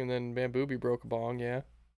bong, and then Bambooby broke a bong. Yeah.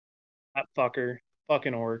 That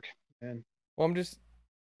fucking orc, man. Well, it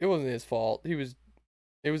wasn't his fault. It was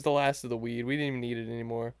the last of the weed. We didn't even need it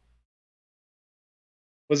anymore.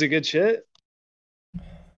 Was it good shit?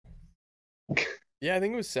 Yeah, I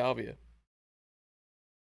think it was salvia.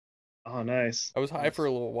 Oh, nice. I was high for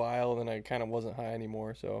a little while, and then I kind of wasn't high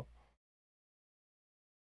anymore, so.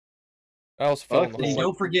 I also fell in the hole.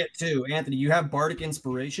 Don't forget, too, Anthony, you have bardic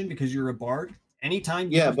inspiration because you're a bard.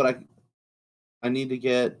 Anytime you... Yeah, but I need to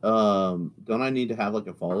get... don't I need to have, like,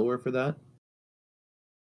 a follower for that?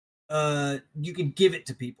 You can give it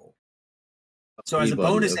to people. So as a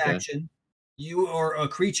bonus action, you or a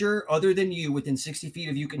creature other than you within 60 feet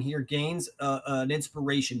of you can hear gains an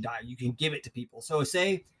inspiration die. You can give it to people. So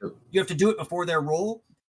say you have to do it before their roll,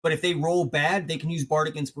 but if they roll bad, they can use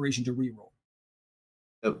bardic inspiration to reroll.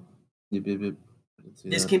 Yep.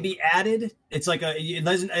 This can be added. It's like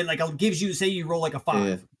it gives you, say you roll like a 5.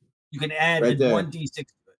 Yeah. You can add right 1d6 to it.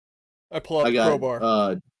 I pull up the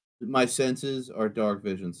crowbar. My senses are dark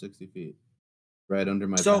vision, 60 feet, right under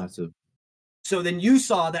my passive. So then you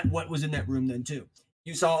saw what was in that room then too.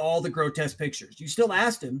 You saw all the grotesque pictures. You still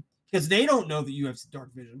asked him because they don't know that you have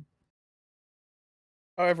dark vision.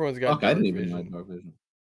 Oh, everyone's got dark vision. Even have dark vision.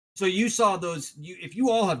 So you saw those. If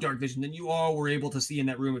you all have dark vision, then you all were able to see in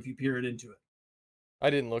that room if you peered into it.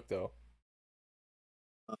 I didn't look though.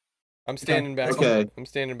 I'm standing back. Okay. I'm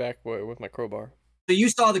standing back with my crowbar. So you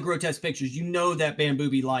saw the grotesque pictures. You know that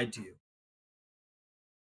Bambooby lied to you.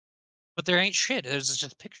 But there ain't shit. There's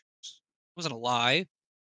just pictures. It wasn't a lie.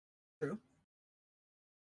 True.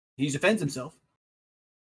 He defends himself.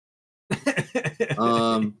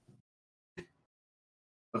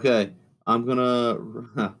 Okay. I'm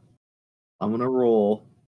gonna roll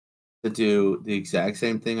to do the exact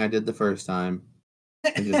same thing I did the first time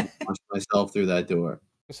and just launch myself through that door.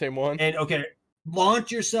 The same one? And launch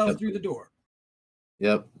yourself through the door.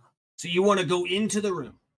 Yep. So you want to go into the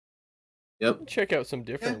room. Yep. Check out some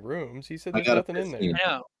different rooms. He said there's nothing in there. I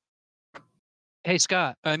know. Hey,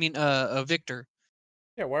 Scott. I mean, Victor.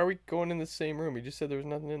 Yeah, why are we going in the same room? He just said there was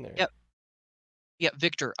nothing in there. Yep. Yeah,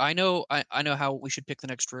 Victor. I know how we should pick the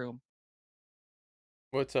next room.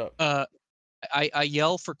 What's up? I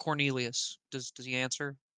yell for Cornelius. Does he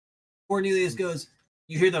answer? Cornelius goes.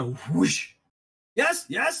 You hear the whoosh. Yes,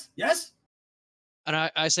 yes, yes. and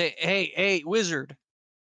I say, hey, wizard.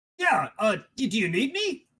 Yeah. Do you need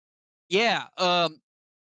me? Yeah.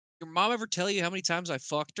 Your mom ever tell you how many times I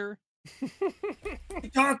fucked her? We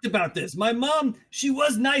talked about this. My mom, she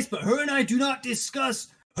was nice, but her and I do not discuss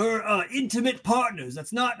her intimate partners.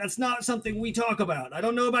 That's not something we talk about. I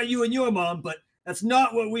don't know about you and your mom, but that's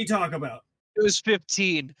not what we talk about. It was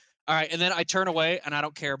 15. All right, and then I turn away, and I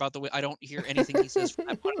don't care about I don't hear anything he says from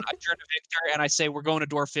that point. I turn to Victor, and I say, "We're going to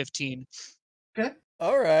door 15." Okay.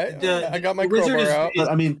 All right. I got my wizard crowbar out. But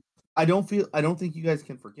I mean, I don't think you guys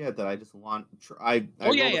can forget that I just want. I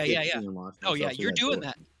Oh, yeah, rolled a yeah. 15 and launched Oh yeah, myself through you're that doing door.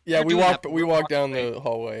 that. Yeah, You're we doing walked. that, We but walked down away. the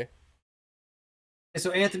hallway.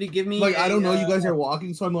 So Anthony, give me. Like I don't know, you guys are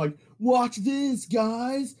walking, so I'm like, watch this,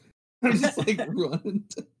 guys. I'm just like running.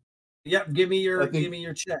 Yep. Give me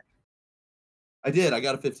your check. I did. I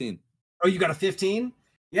got a 15. Oh, you got a 15?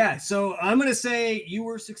 Yeah. So I'm gonna say you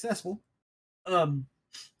were successful.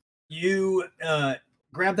 You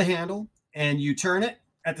grab the handle and you turn it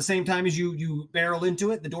at the same time as you barrel into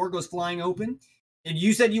it. The door goes flying open. And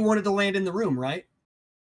you said you wanted to land in the room, right?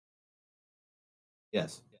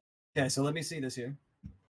 Yes. Okay, so let me see this here.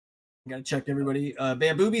 Gotta check everybody.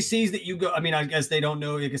 Bambooby sees that you go. I mean, I guess they don't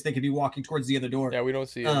know. I guess they could be walking towards the other door. Yeah, we don't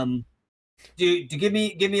see it. Do give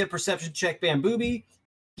me a perception check, Bambooby.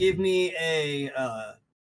 Give me a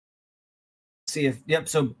see if yep.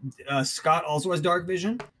 So Scott also has dark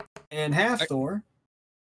vision, and Thor.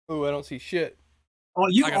 Oh, I don't see shit. Oh,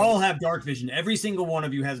 you all have dark vision. Every single one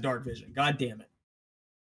of you has dark vision. God damn it.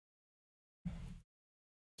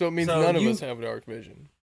 So it means none of us have dark vision.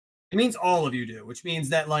 It means all of you do, which means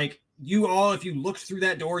that like you all, if you looked through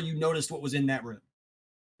that door, you noticed what was in that room.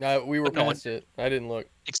 We were past it. I didn't look.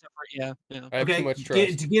 Except for yeah. I have too much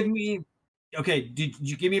trust. To give me. Okay, did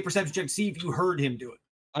you give me a perception check to see if you heard him do it?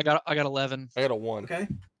 I got 11. I got a 1. Okay.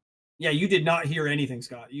 Yeah, you did not hear anything,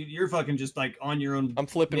 Scott. You're fucking just like on your own. I'm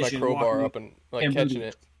flipping my crowbar up and like catching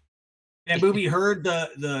it. And Booby heard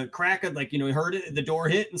the crack of like he heard it, the door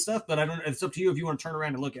hit and stuff. But I don't. It's up to you if you want to turn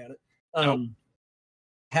around and look at it.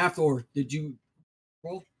 Hathor, did you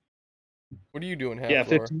roll? What are you doing, Hathor? Yeah,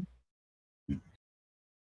 15.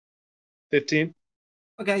 15.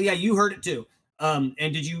 Okay, yeah, you heard it too. And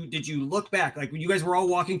did you look back? Like when you guys were all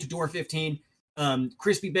walking to door 15,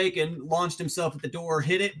 Crispy Bacon launched himself at the door,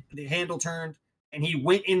 hit it, the handle turned, and he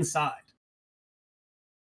went inside.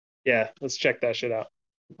 Yeah, let's check that shit out.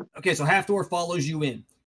 Okay, so Hathor follows you in.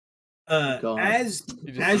 As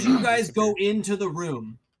you guys go into the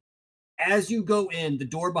room, as you go in, the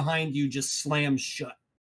door behind you just slams shut.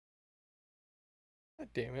 God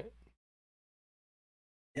damn it.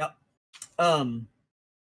 Yep.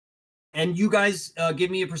 And you guys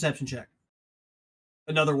give me a perception check.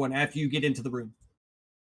 Another one after you get into the room.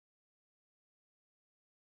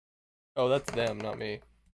 Oh, that's them, not me.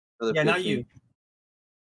 Yeah, not you.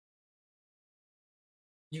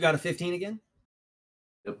 You got a 15 again?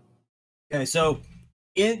 Yep. Okay, so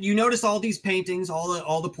you notice all these paintings,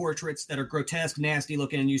 all the portraits that are grotesque, nasty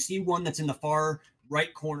looking, and you see one that's in the far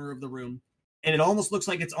right corner of the room, and it almost looks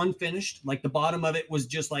like it's unfinished, like the bottom of it was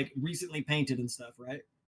just like recently painted and stuff, right?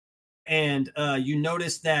 And you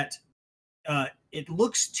notice that it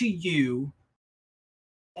looks to you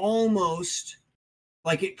almost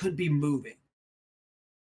like it could be moving.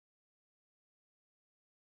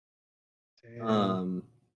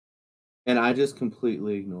 And I just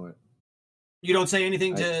completely ignore it. You don't say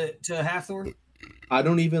anything to Hathor? I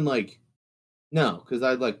don't even no, because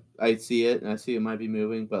I see it and I see it might be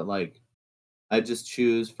moving, but I just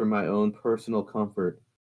choose for my own personal comfort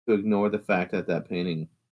to ignore the fact that painting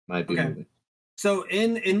might be moving. So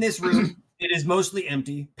in this room, it is mostly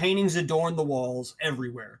empty. Paintings adorn the walls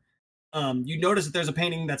everywhere. You notice that there's a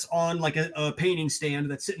painting that's on like a painting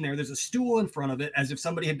stand that's sitting there. There's a stool in front of it as if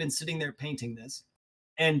somebody had been sitting there painting this.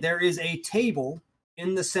 And there is a table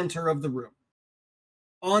in the center of the room.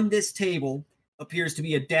 On this table appears to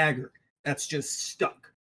be a dagger that's just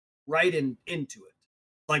stuck right into it.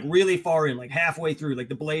 Like really far in, like halfway through. Like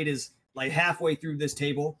the blade is like halfway through this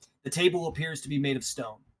table. The table appears to be made of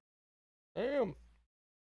stone. Damn.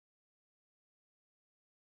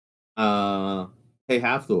 Hey,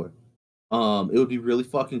 Hathor. It would be really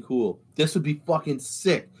fucking cool. This would be fucking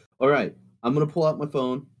sick. All right, I'm gonna pull out my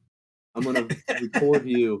phone. I'm gonna record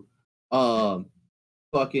you.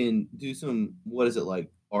 Fucking do some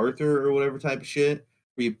Arthur or whatever type of shit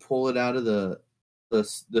where you pull it out of the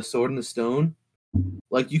sword and the stone.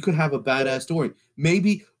 Like you could have a badass story.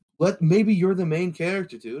 Maybe you're the main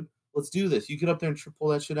character, dude. Let's do this. You get up there and pull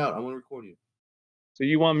that shit out. I want to record you. So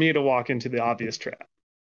you want me to walk into the obvious trap,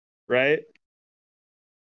 right?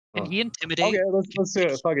 Can he intimidate? Okay, let's do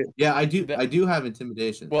it. Fuck it. Yeah, I do have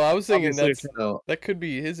intimidation. Well, I was thinking Obviously, that could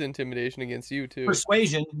be his intimidation against you too.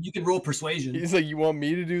 Persuasion. You can roll persuasion. He's like, you want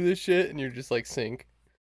me to do this shit, and you're just like, sink.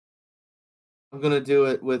 I'm gonna do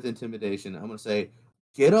it with intimidation. I'm gonna say,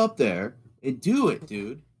 get up there and do it,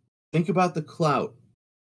 dude. Think about the clout.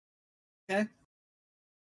 Okay.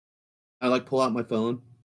 I like pull out my phone,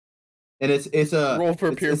 and it's a roll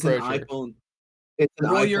for peer it's pressure. An iPhone. It's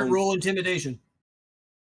an Roll intimidation.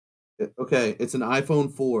 Okay, it's an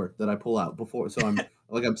iPhone 4 that I pull out before. So I'm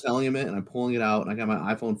I'm telling him it, and I'm pulling it out, and I got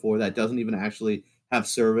my iPhone 4 that doesn't even actually have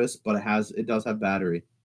service, but it does have battery.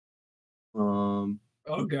 Oh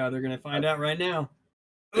god, they're gonna find out right now.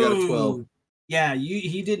 I got a 12. Yeah,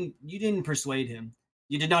 you didn't persuade him.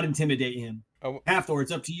 You did not intimidate him. Hathor,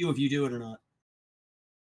 it's up to you if you do it or not.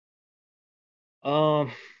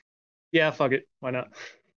 Yeah, fuck it. Why not?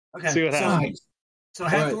 Okay. See what happens. So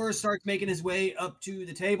Hathor starts making his way up to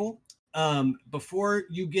the table. Before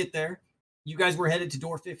you get there, you guys were headed to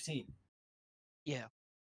door 15. Yeah.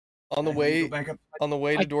 On the way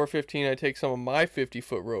to door 15, I take some of my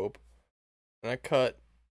 50-foot rope and I cut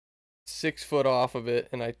 6 foot off of it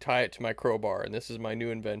and I tie it to my crowbar. And this is my new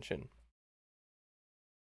invention: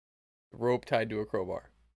 rope tied to a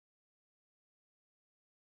crowbar.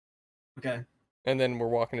 Okay. And then we're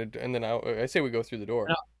walking and then I say we go through the door.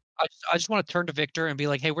 No, I just want to turn to Victor and be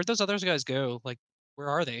like, hey, where'd those other guys go? Like, where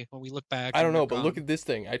are they? When we look back. I don't know, but look at this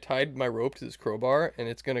thing. I tied my rope to this crowbar, and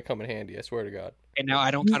it's gonna come in handy. I swear to God. And now I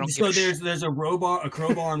don't. So there's a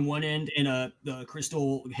crowbar on one end, and the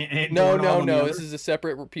crystal. No. This is a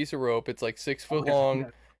separate piece of rope. It's like 6 foot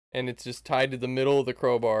long, and it's just tied to the middle of the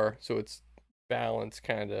crowbar, so it's balanced,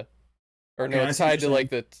 kind of. Or no, it's tied to like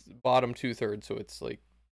the bottom 2/3, so it's like.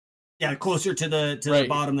 Yeah, closer to the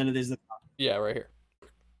bottom than it is the top. Yeah, right here.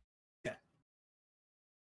 Okay.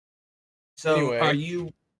 So anyway, are you?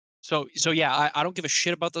 So yeah, I don't give a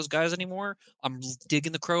shit about those guys anymore. I'm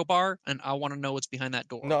digging the crowbar, and I want to know what's behind that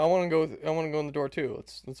door. No, I want to go. I want to go in the door too.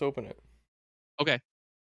 Let's open it. Okay.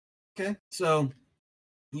 Okay. So,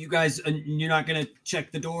 you guys, you're not gonna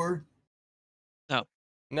check the door. No.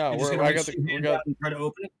 No, we got try to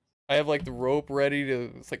open it. I have like the rope ready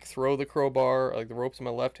to throw the crowbar. Like the rope's in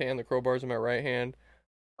my left hand, the crowbar's in my right hand,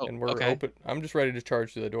 and we're open. I'm just ready to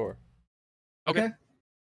charge through the door. Okay.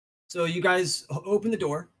 So you guys open the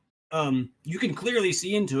door. You can clearly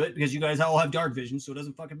see into it because you guys all have dark vision, so it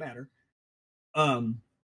doesn't fucking matter. I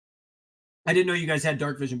didn't know you guys had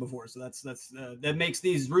dark vision before, so that makes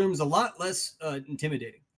these rooms a lot less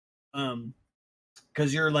intimidating.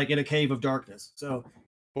 Because you're like in a cave of darkness. So,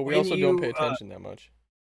 but we also don't pay attention that much.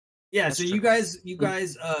 Yeah, that's so true. you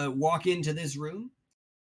guys walk into this room.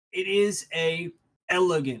 It is a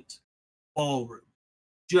elegant ballroom,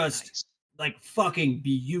 just like fucking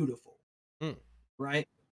beautiful, right?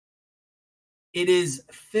 It is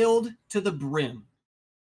filled to the brim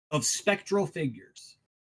of spectral figures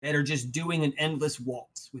that are just doing an endless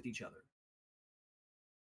waltz with each other.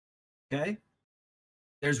 Okay,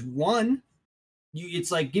 there's one.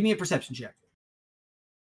 It's like, give me a perception check.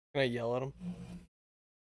 Can I yell at him?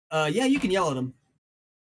 Yeah, you can yell at them.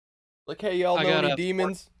 Like, hey, y'all know any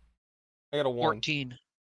demons? I got a 1. 14.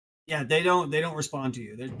 Yeah, they don't respond to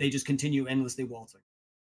you. They just continue endlessly waltzing.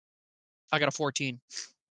 I got a 14.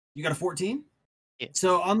 You got a 14? Yeah.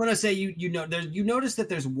 So I'm gonna say you notice that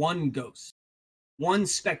there's one ghost, one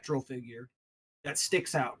spectral figure that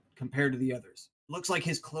sticks out compared to the others. Looks like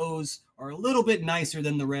his clothes are a little bit nicer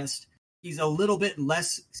than the rest. He's a little bit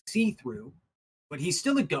less see-through, but he's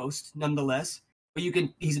still a ghost nonetheless. But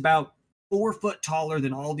he's about 4 foot taller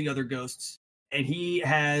than all the other ghosts, and he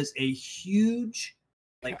has a huge,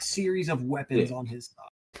 series of weapons on his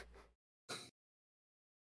side.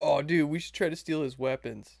 Oh, dude, we should try to steal his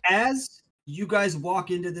weapons. As you guys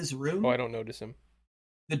walk into this room, I don't notice him.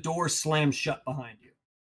 The door slams shut behind you.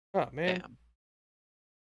 Oh man. Damn.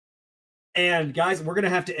 And guys, we're gonna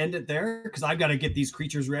have to end it there because I've got to get these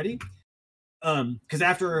creatures ready. Because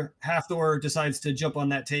after Hathor decides to jump on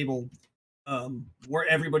that table, where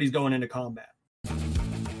everybody's going into combat.